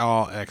 you were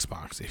all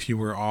Xbox. If you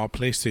were all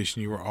PlayStation,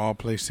 you were all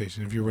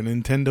PlayStation. If you were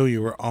Nintendo,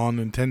 you were all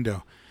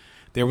Nintendo.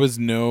 There was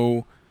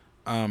no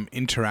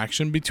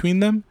interaction between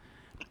them,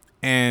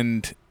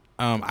 and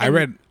I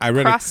read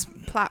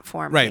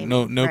cross-platform, right?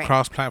 No right.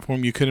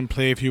 Cross-platform. You couldn't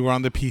play if you were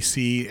on the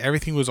PC.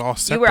 Everything was all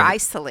separate. You were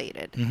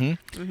isolated.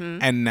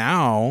 And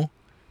now,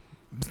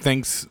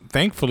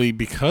 thankfully,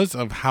 because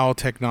of how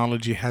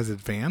technology has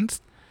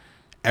advanced,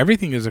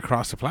 everything is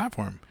across the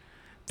platform.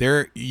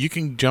 There, you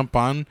can jump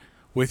on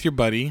with your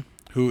buddy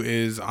who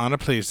is on a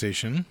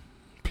PlayStation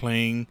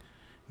playing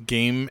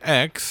game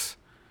X,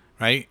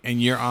 right?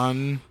 And you're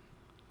on,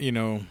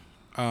 PC.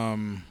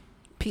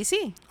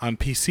 On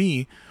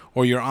PC,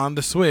 or you're on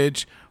the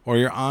Switch, or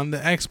you're on the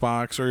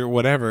Xbox, or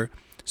whatever.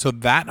 So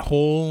that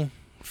whole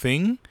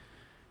thing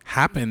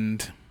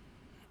happened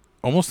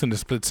almost in a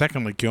split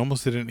second. Like you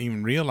almost didn't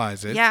even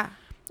realize it. Yeah.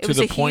 It To was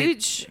the a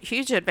point-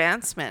 huge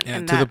advancement. Yeah,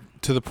 And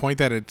to the point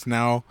that it's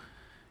now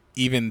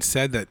even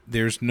said that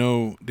there's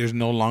no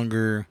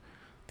longer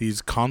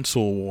these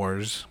console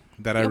wars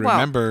that I Yeah, well,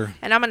 remember.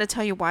 and I'm going to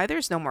tell you why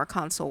there's no more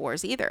console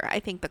wars either. I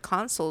think the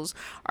consoles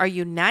are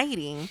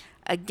uniting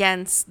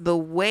against the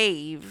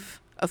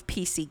wave of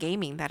PC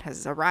gaming that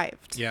has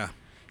arrived. Yeah.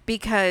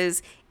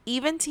 Because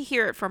even to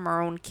hear it from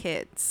our own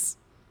kids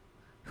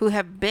who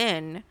have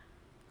been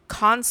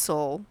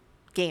console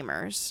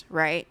gamers,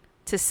 right?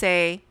 To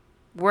say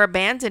we're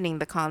abandoning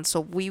the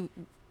console,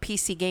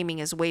 PC gaming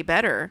is way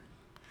better.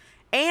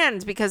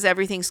 And because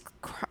everything's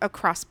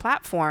across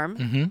platform,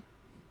 Mm-hmm.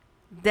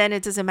 then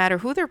it doesn't matter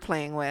who they're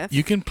playing with.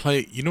 You can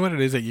play. You know what it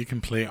is that you can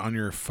play on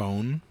your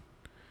phone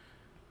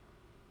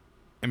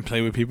and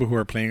play with people who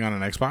are playing on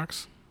an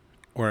Xbox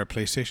or a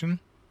PlayStation.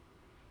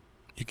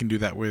 You can do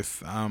that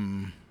with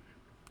Among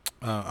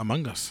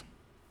Us.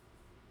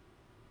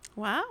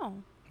 Wow.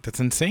 That's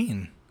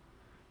insane.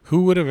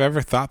 Who would have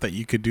ever thought that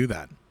you could do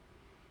that?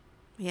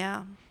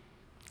 Yeah.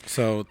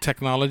 So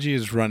technology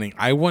is running.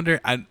 I wonder.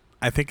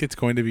 I think it's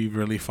going to be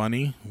really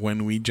funny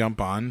when we jump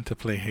on to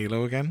play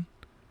Halo again.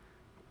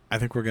 I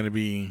think we're going to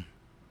be.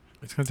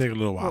 It's going to take a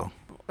little while.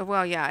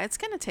 Well, yeah, it's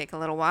going to take a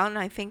little while, and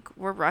I think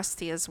we're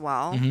rusty as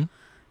well. Mm-hmm.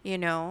 You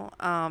know,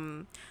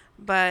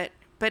 but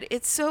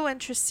it's so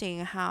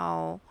interesting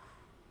how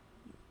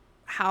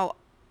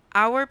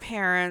our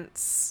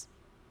parents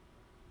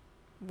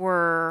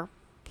were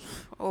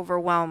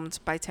overwhelmed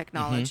by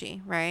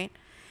technology, right?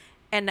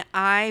 And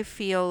I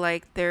feel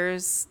like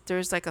there's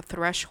like a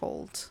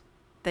threshold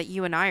that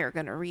you and I are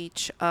going to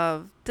reach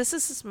of this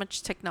is as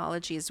much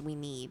technology as we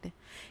need.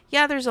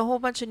 Yeah, there's a whole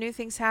bunch of new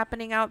things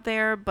happening out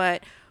there,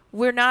 but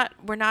we're not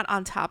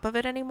on top of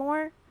it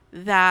anymore,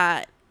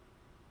 that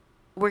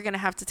we're going to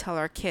have to tell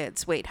our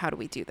kids, wait, how do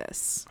we do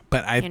this?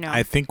 But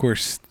I think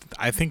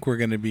we're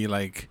going to be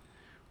like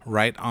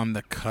right on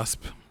the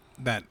cusp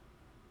that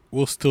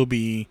we'll still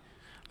be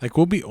like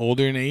we'll be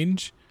older in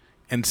age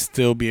and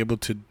still be able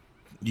to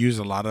use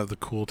a lot of the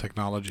cool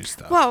technology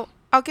stuff. Well,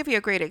 I'll give you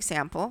a great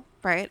example,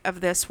 right,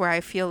 of this where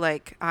I feel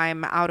like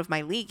I'm out of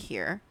my league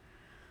here.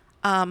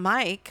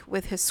 Mike,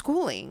 with his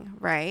schooling,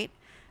 right,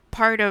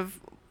 part of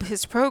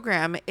his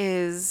program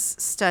is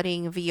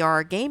studying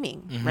VR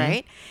gaming,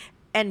 right?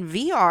 And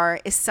VR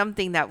is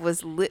something that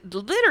was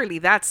literally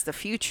that's the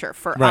future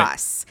for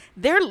us.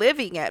 They're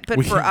living it,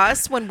 but for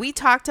us, when we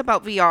talked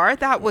about VR,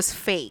 that was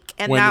fake,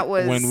 and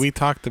when we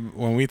talked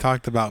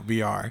about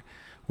VR,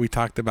 we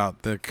talked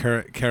about the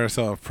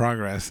Carousel of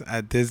Progress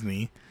at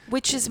Disney,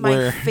 which is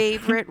my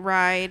favorite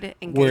ride.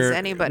 In case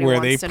anybody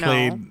wants to know,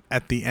 where they played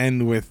at the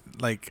end with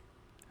like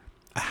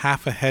a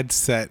half a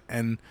headset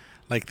and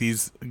like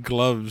these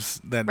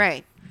gloves that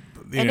right.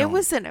 And it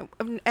wasn't,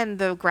 and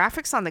the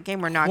graphics on the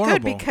game were not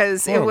good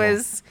because they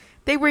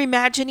were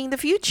imagining the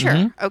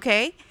future.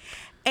 Okay.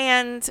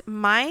 And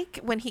Mike,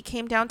 when he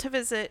came down to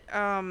visit,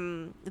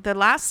 the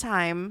last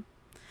time,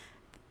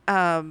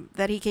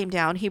 that he came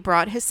down, he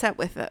brought his set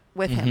with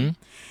him.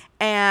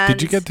 And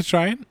did you get to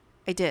try it?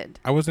 I did.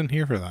 I wasn't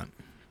here for that.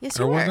 Yes,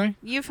 you were. Was I?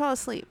 You fell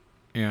asleep.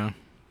 Yeah.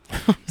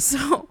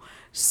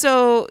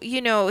 So,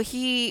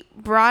 he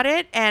brought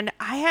it, and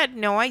I had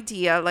no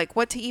idea like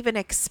what to even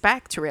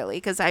expect really,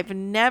 because I've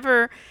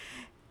never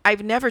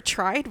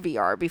tried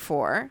VR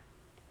before,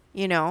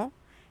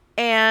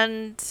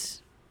 and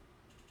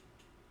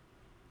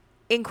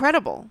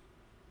incredible,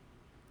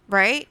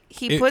 right?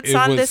 He puts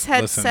on this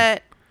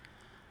headset,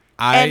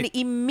 and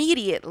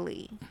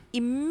immediately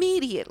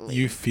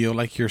you feel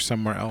like you're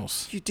somewhere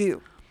else. You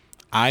do.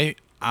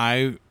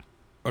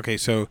 Okay,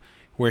 so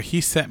where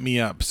he set me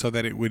up so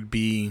that it would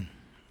be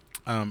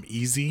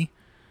easy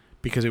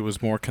because it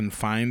was more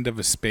confined of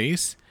a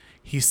space,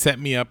 he set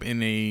me up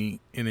in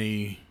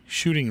a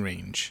shooting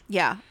range.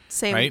 Yeah,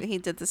 same. Right? He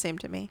did the same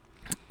to me.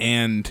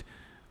 And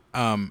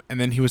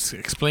then he was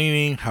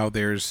explaining how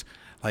there's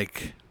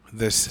like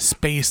this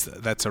space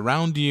that's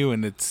around you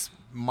and it's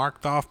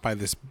marked off by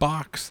this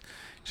box.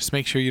 Just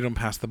make sure you don't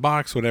pass the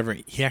box, whatever.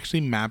 He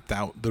actually mapped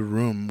out the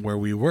room where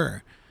we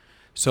were.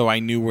 So I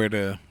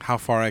knew how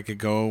far I could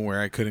go,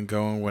 where I couldn't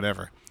go, and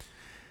whatever.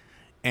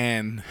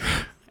 And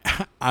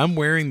I'm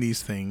wearing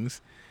these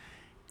things,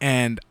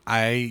 and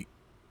I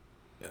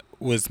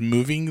was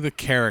moving the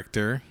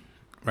character,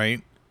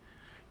 right?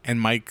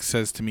 And Mike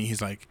says to me,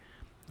 he's like,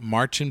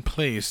 march in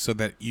place so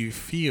that you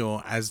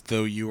feel as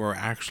though you are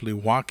actually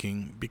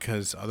walking,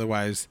 because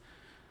otherwise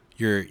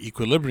your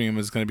equilibrium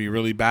is going to be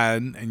really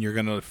bad and you're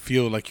going to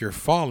feel like you're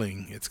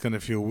falling. It's going to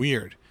feel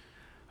weird.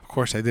 Of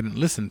course, I didn't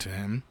listen to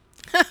him.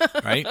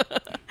 Right?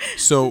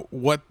 So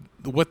what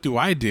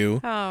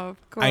do? Oh,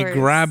 of course. I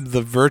grab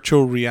the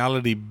virtual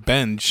reality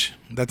bench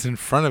that's in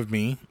front of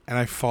me and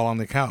I fall on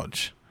the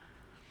couch.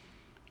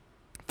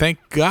 Thank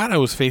God I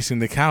was facing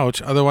the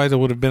couch. Otherwise, I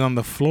would have been on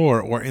the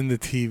floor or in the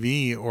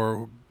TV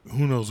or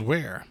who knows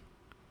where.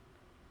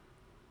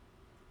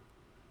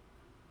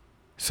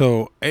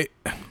 So I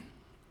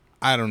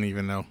don't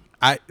even know.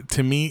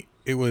 To me,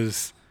 it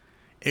was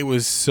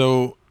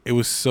so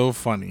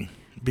funny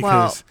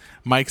because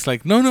Mike's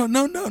like, no, no,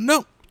 no, no,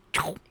 no,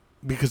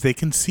 because they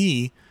can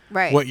see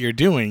Right. what you're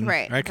doing,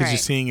 Right. Because you're Right.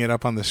 seeing it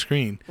up on the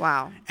screen.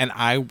 Wow. And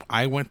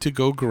I went to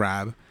go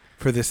grab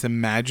for this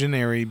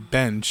imaginary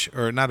bench,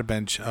 or not a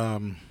bench,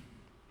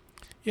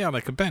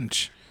 like a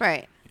bench,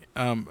 Right.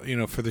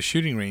 For the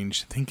shooting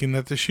range, thinking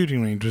that the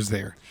shooting range was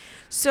there.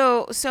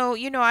 So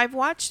I've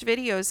watched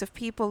videos of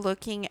people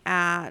looking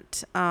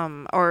at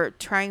or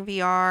trying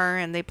VR,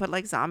 and they put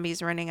like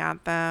zombies running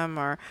at them,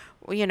 or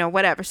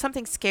whatever,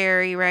 something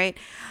scary, right?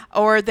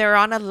 Or they're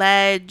on a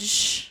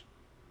ledge,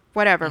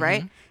 whatever,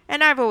 right?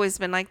 And I've always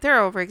been like,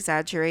 they're over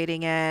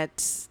exaggerating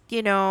it,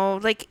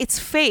 like it's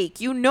fake.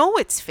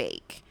 It's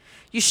fake.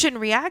 You shouldn't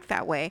react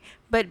that way.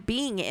 But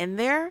being in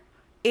there,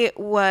 it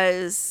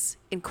was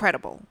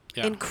incredible.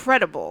 Yeah.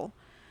 Incredible.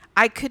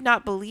 I could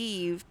not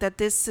believe that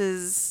this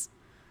is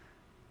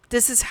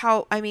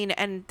how,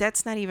 and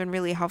that's not even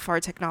really how far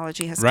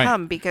technology has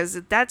come,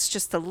 because that's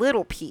just a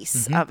little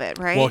piece of it,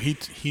 right? Well,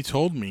 he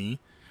told me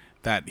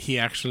that he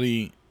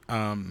actually,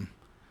 the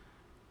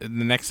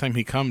next time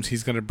he comes,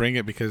 he's going to bring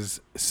it because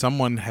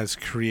someone has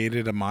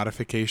created a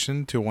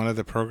modification to one of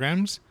the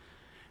programs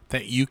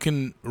that you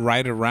can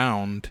ride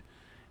around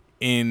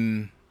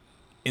in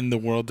the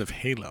world of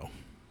Halo.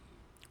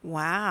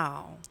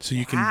 Wow. So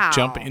you can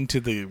jump into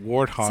the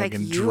Warthog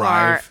and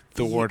drive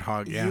the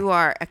Warthog. Yeah. You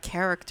are a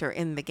character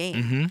in the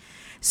game.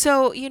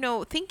 So,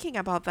 thinking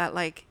about that,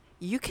 like,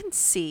 you can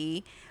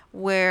see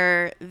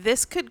where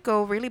this could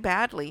go really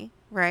badly,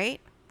 right?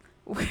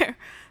 Where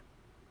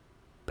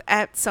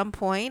at some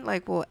point,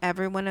 like, will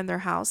everyone in their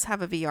house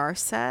have a VR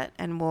set,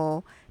 and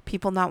will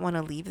people not want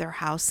to leave their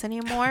house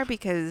anymore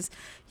because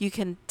you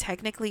can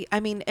technically,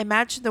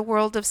 imagine the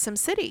world of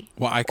SimCity,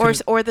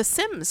 or The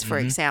Sims, for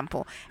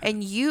example,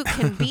 and you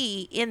can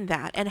be in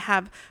that and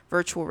have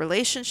virtual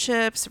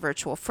relationships,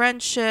 virtual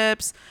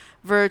friendships,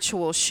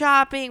 virtual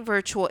shopping,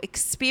 virtual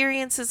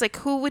experiences. Like,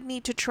 who would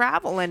need to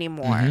travel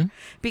anymore?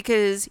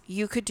 Because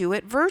you could do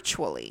it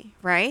virtually,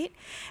 right?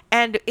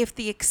 And if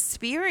the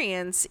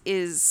experience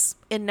is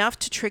enough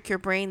to trick your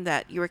brain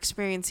that you're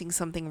experiencing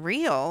something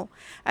real,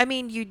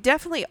 you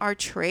definitely are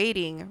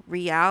trading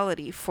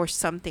reality for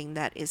something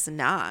that is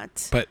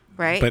not.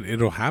 Right? But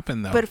it'll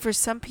happen, though. But for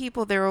some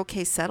people, they're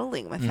okay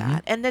settling with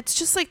that. And it's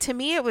just like, to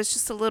me, it was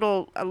just a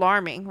little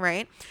alarming,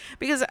 right?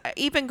 Because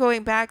even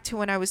going back to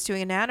when I was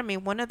doing anatomy,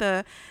 one of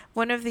the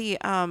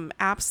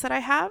apps that I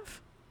have,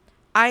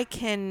 I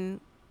can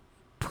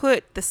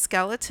put the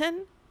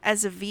skeleton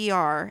as a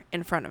VR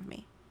in front of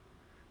me.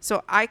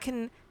 So I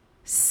can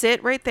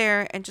sit right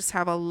there and just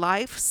have a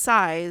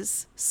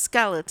life-size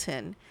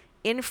skeleton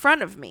in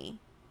front of me,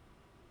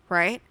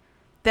 right?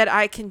 That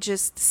I can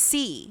just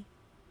see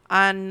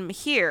on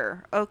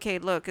here. Okay,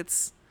 look,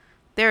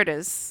 there it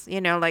is.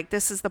 Like,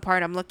 this is the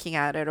part I'm looking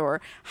at it, or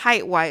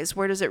height-wise,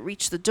 where does it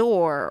reach the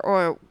door,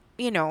 or,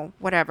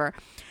 whatever.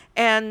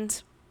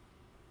 And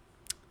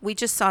we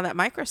just saw that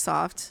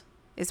Microsoft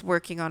is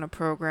working on a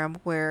program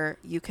where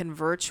you can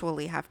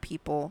virtually have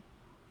people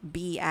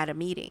be at a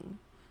meeting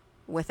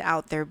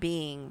without there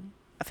being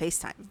a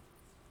FaceTime.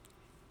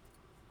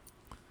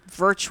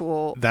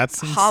 Virtual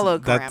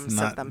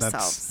holograms of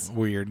themselves. That's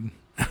weird.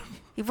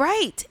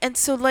 Right. And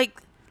so,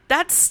 like,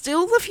 that's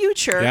still the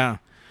future. Yeah.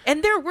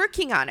 And they're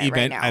working on it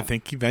right now. I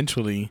think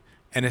eventually,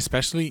 and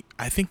especially,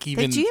 I think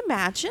even... Like, do you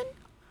imagine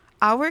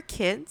our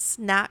kids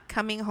not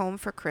coming home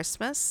for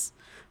Christmas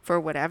for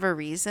whatever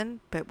reason,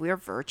 but we're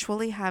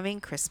virtually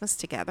having Christmas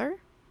together?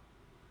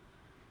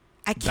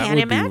 I can't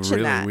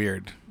imagine that. That would be really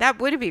weird. That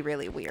would be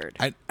really weird.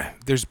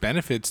 There's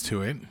benefits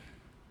to it.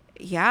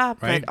 Yeah,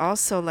 right? But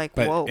also, like,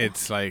 but whoa.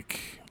 It's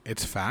like,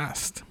 it's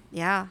fast.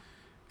 Yeah.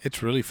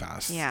 It's really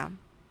fast. Yeah.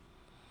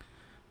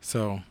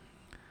 So,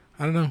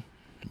 I don't know.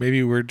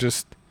 Maybe we're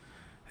just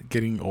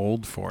getting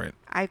old for it.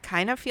 I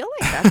kind of feel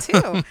like that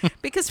too.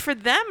 Because for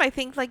them, I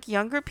think, like,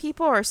 younger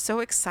people are so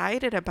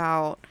excited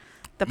about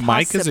the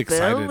Mike is possibilities.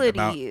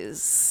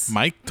 excited about,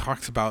 Mike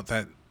talks about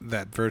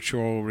that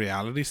virtual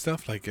reality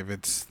stuff. Like, if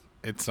it's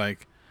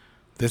like,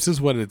 this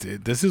is what it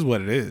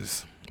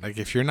is. Like,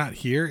 if you're not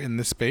here in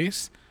this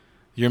space,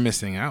 you're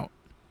missing out.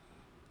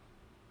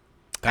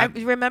 I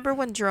remember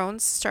when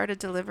drones started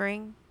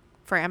delivering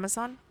for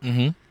Amazon.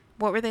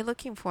 What were they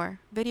looking for?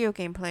 Video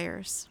game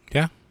players.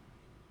 Yeah.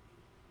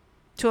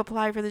 To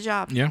apply for the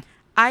job. Yeah.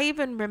 I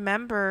even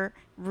remember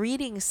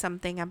reading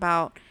something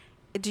about,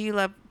 do you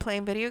love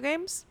playing video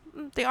games?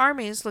 The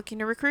Army is looking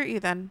to recruit you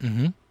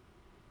then.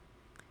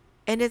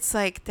 And it's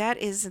like, that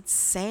is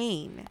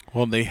insane.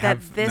 Well, they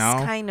have this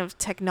now, kind of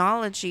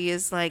technology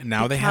is like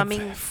now becoming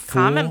they have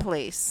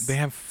commonplace. They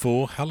have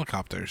full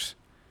helicopters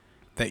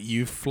that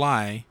you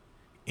fly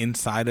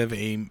inside of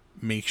a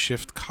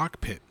makeshift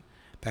cockpit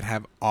that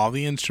have all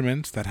the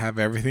instruments, that have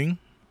everything,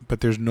 but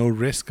there's no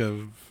risk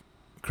of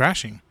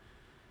crashing.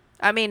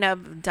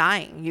 Of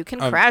dying. You can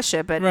crash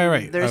it, but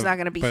there's not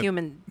going to be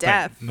human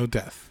death. Right, no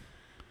death.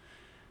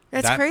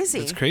 That's crazy.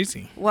 That's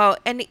crazy. Well,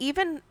 and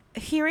even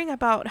hearing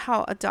about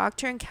how a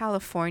doctor in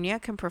California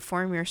can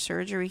perform your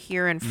surgery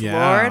here in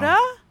Florida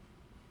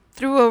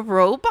through a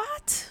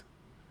robot.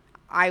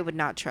 I would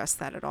not trust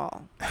that at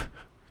all.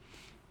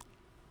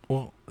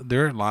 Well,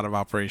 there are a lot of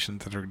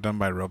operations that are done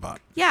by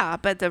robot. Yeah,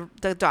 but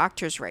the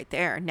doctor's right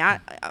there,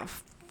 not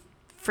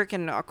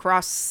freaking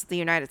across the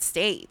United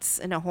States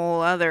in a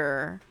whole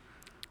other.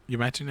 You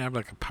imagine you have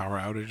like a power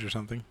outage or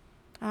something?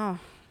 Oh,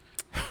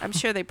 I'm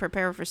sure they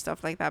prepare for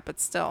stuff like that, but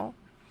still.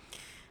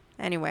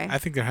 Anyway. I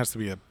think there has to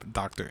be a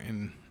doctor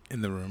in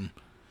the room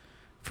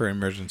for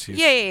emergencies.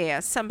 Yeah.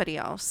 Somebody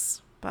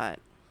else, but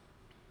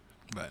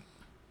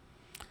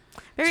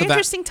very so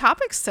interesting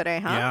topics today,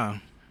 huh? Yeah.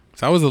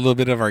 So that was a little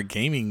bit of our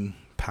gaming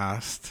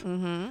past.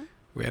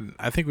 Mm-hmm.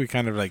 I think we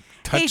kind of like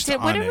touched on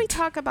it. What did we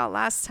talk about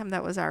last time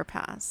that was our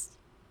past?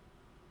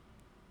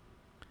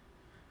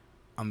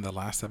 On the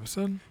last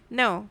episode?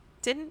 No,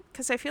 didn't,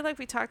 because I feel like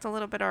we talked a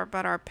little bit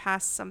about our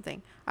past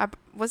something.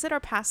 Was it our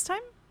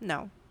pastime?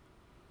 No.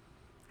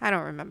 I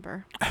don't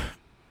remember.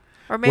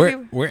 Or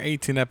maybe we're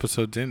 18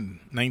 episodes in,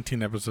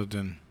 19 episodes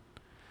in.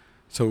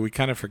 So we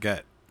kind of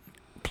forget.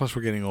 Plus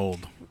we're getting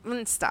old.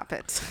 Stop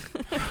it.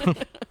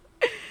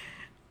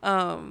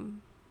 Oh,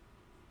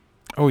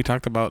 we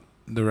talked about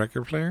the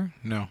record player?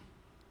 No.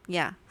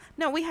 Yeah.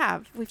 No, we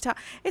have. We've talked.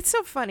 It's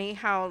so funny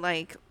how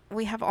like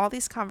we have all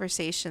these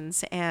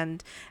conversations,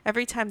 and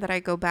every time that I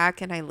go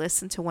back and I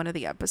listen to one of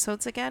the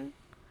episodes again,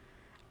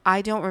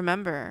 I don't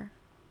remember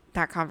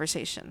that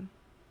conversation.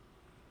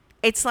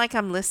 It's like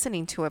I'm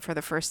listening to it for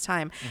the first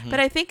time. Mm-hmm. But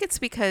I think it's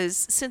because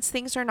since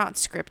things are not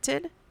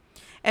scripted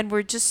and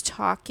we're just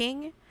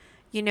talking,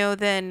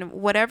 then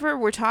whatever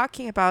we're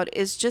talking about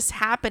is just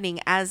happening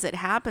as it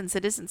happens.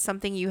 It isn't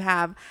something you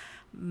have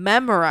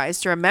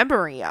memorized or a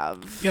memory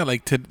of. Yeah,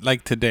 like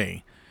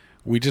today,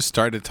 we just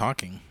started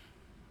talking.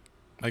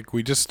 Like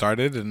we just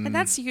started, and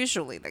that's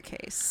usually the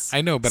case.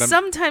 I know, but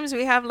sometimes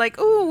we have like,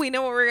 we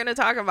know what we're going to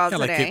talk about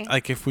today.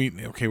 Like if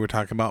we're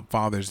talking about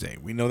Father's Day,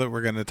 we know that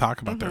we're going to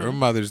talk about that, or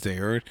Mother's Day,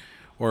 or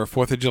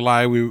 4th of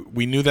July.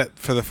 We knew that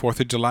for the 4th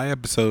of July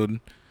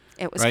episode,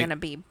 it was going to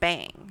be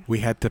bang. We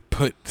had to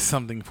put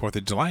something 4th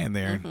of July in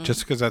there, just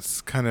because that's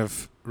kind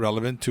of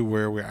relevant to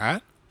where we're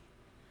at.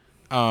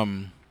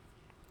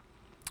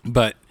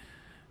 But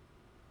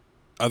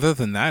other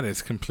than that,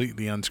 it's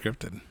completely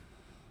unscripted.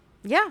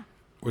 Yeah.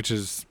 Which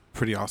is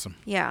pretty awesome.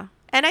 Yeah.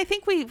 And I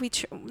think we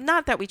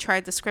not that we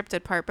tried the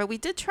scripted part, but we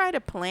did try to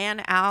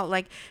plan out,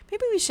 like,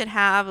 maybe we should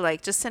have,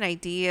 like, just an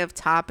idea of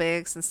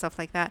topics and stuff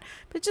like that.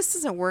 But it just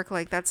doesn't work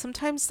like that.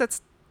 Sometimes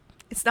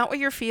it's not what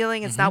you're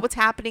feeling. It's not what's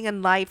happening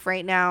in life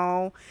right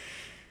now.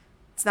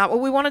 It's not what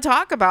we want to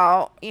talk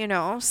about,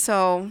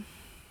 so.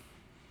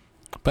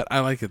 But I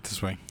like it this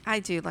way.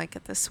 I do like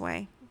it this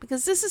way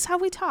because this is how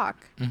we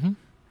talk. Mm-hmm.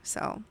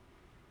 So,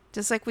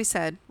 just like we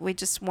said, we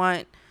just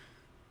want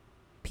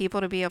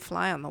people to be a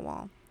fly on the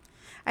wall.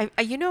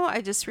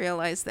 I just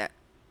realized that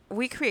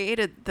we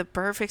created the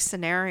perfect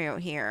scenario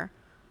here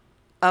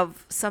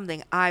of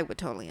something I would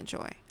totally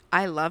enjoy.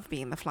 I love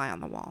being the fly on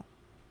the wall.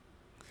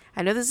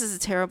 I know this is a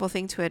terrible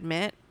thing to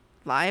admit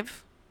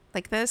live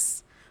like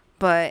this,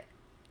 but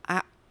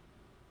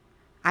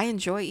I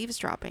enjoy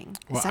eavesdropping.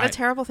 Is that a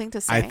terrible thing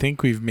to say? I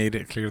think we've made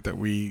it clear that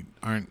we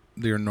aren't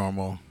your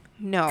normal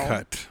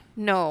cut.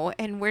 No,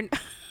 and we're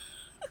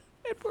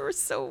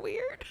so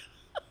weird.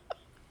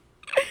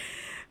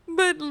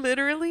 But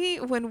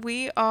literally, when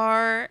we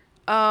are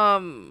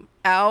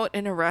out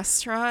in a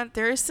restaurant,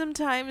 there are some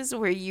times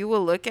where you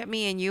will look at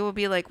me and you will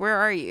be like, "Where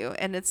are you?"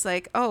 And it's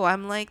like, "Oh,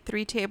 I'm like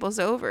 3 tables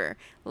over,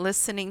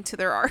 listening to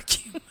their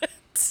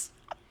arguments."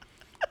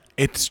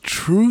 It's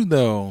true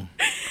though.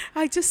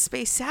 I just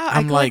space out.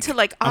 I go into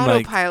like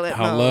autopilot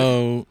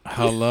mode.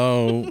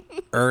 Hello,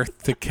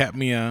 Earth to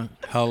Ketmia.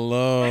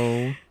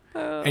 Hello,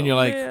 and you're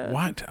like, man.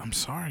 What? I'm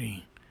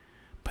sorry.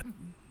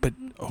 But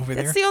over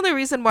there, it's the only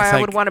reason why I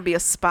would want to be a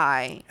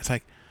spy. It's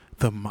like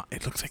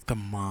it looks like the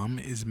mom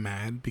is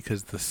mad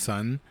because the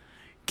son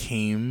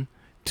came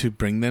to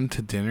bring them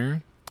to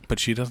dinner, but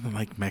she doesn't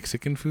like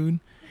Mexican food.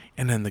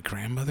 And then the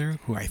grandmother,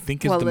 who I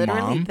think is the mom. Well,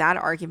 literally, that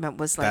argument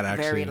was like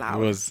very loud.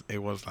 It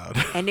was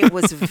loud. And it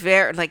was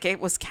very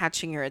it was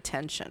catching your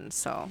attention.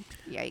 So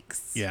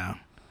yikes. Yeah.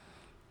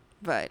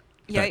 But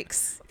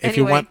yikes. If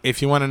you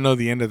want to know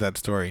the end of that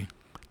story,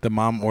 the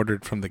mom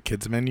ordered from the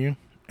kids menu.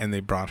 And they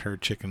brought her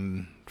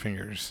chicken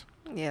fingers.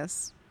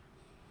 Yes.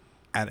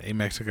 At a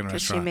Mexican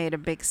restaurant. She made a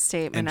big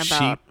statement and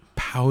about. She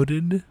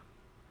pouted.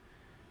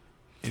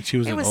 And she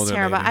was an older lady. It was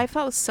terrible. I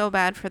felt so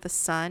bad for the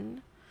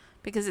son,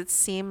 because it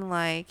seemed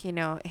like,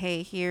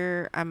 hey,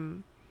 here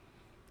I'm,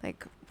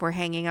 like, we're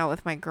hanging out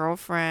with my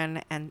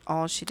girlfriend, and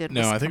all she did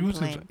was complain.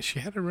 No, I think she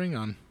had a ring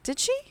on. Did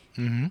she?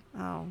 Mm-hmm.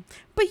 Oh,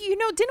 but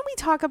didn't we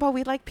talk about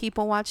we like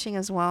people watching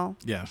as well?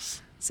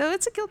 Yes. So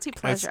it's a guilty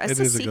pleasure. It's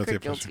a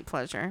secret guilty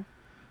pleasure.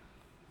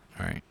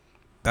 All right.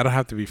 That'll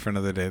have to be for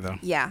another day, though.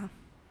 Yeah.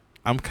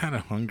 I'm kind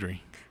of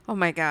hungry. Oh,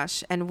 my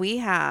gosh. And we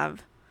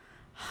have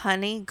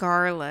honey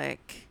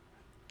garlic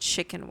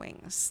chicken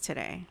wings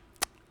today.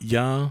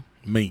 Yummy.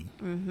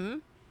 Mm-hmm.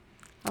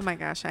 Oh, my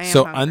gosh. I am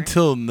hungry.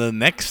 Until the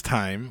next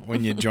time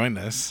when you join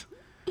us,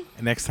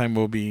 next time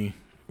we'll be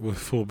with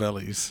full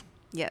bellies.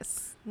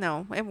 Yes.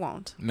 No, it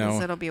won't. No.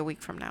 'Cause it'll be a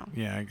week from now.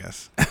 Yeah, I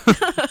guess.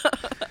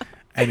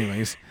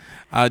 Anyways,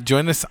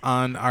 join us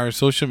on our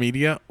social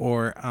media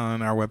or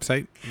on our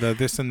website, the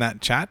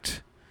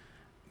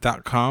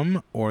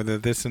thisandthatchat.com or the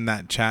This and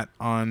That Chat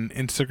on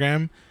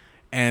Instagram,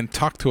 and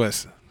talk to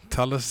us.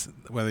 Tell us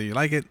whether you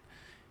like it,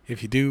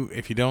 if you do,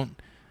 if you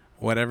don't,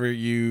 whatever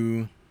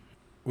you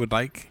would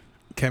like.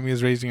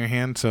 Ketmia's raising her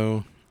hand,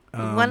 so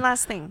One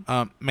last thing.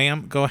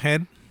 Ma'am, go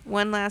ahead.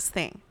 One last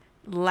thing.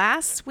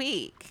 Last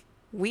week,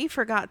 we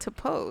forgot to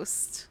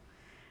post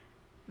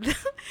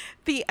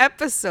the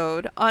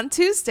episode on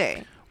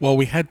Tuesday. Well,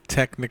 we had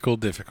technical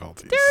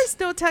difficulties. There's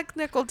no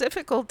technical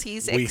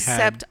difficulties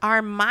except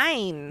our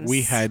minds.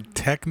 We had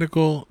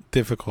technical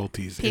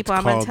difficulties. People,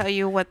 I'm going to tell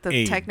you what the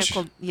age.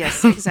 technical...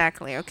 Yes,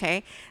 exactly,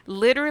 okay?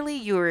 Literally,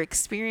 you're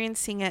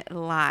experiencing it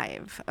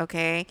live,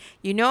 okay?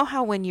 You know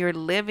how when you're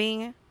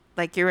living,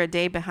 like you're a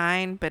day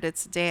behind, but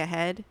it's a day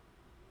ahead?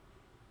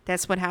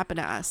 That's what happened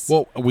to us.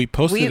 Well, we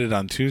posted it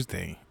on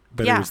Tuesday,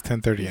 but it was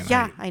 10:30 at night.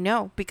 Yeah, I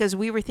know, because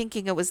we were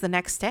thinking it was the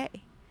next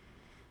day.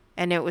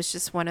 And it was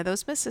just one of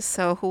those misses.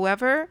 So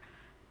whoever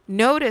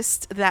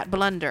noticed that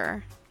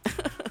blunder...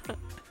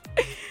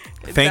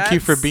 Thank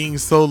you for being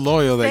so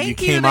loyal that you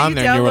came on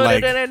there and you were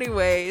like,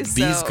 anyway,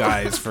 these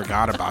guys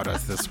forgot about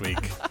us this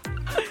week.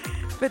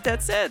 But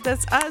that's it.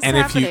 That's us And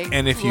happening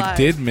if you live.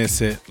 did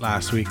miss it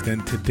last week,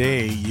 then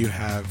today you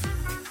have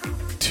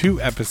 2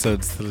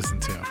 episodes to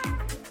listen to.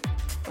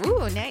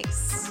 Ooh,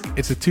 nice.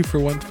 It's a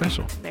 2-for-1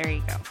 special. There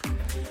you go.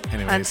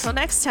 Anyways, Until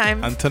next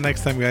time,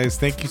 guys.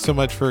 Thank you so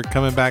much for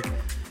coming back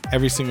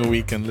every single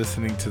week and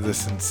listening to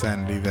this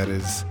insanity that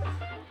is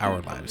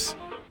our lives.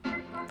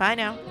 bye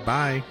now.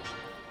 Bye.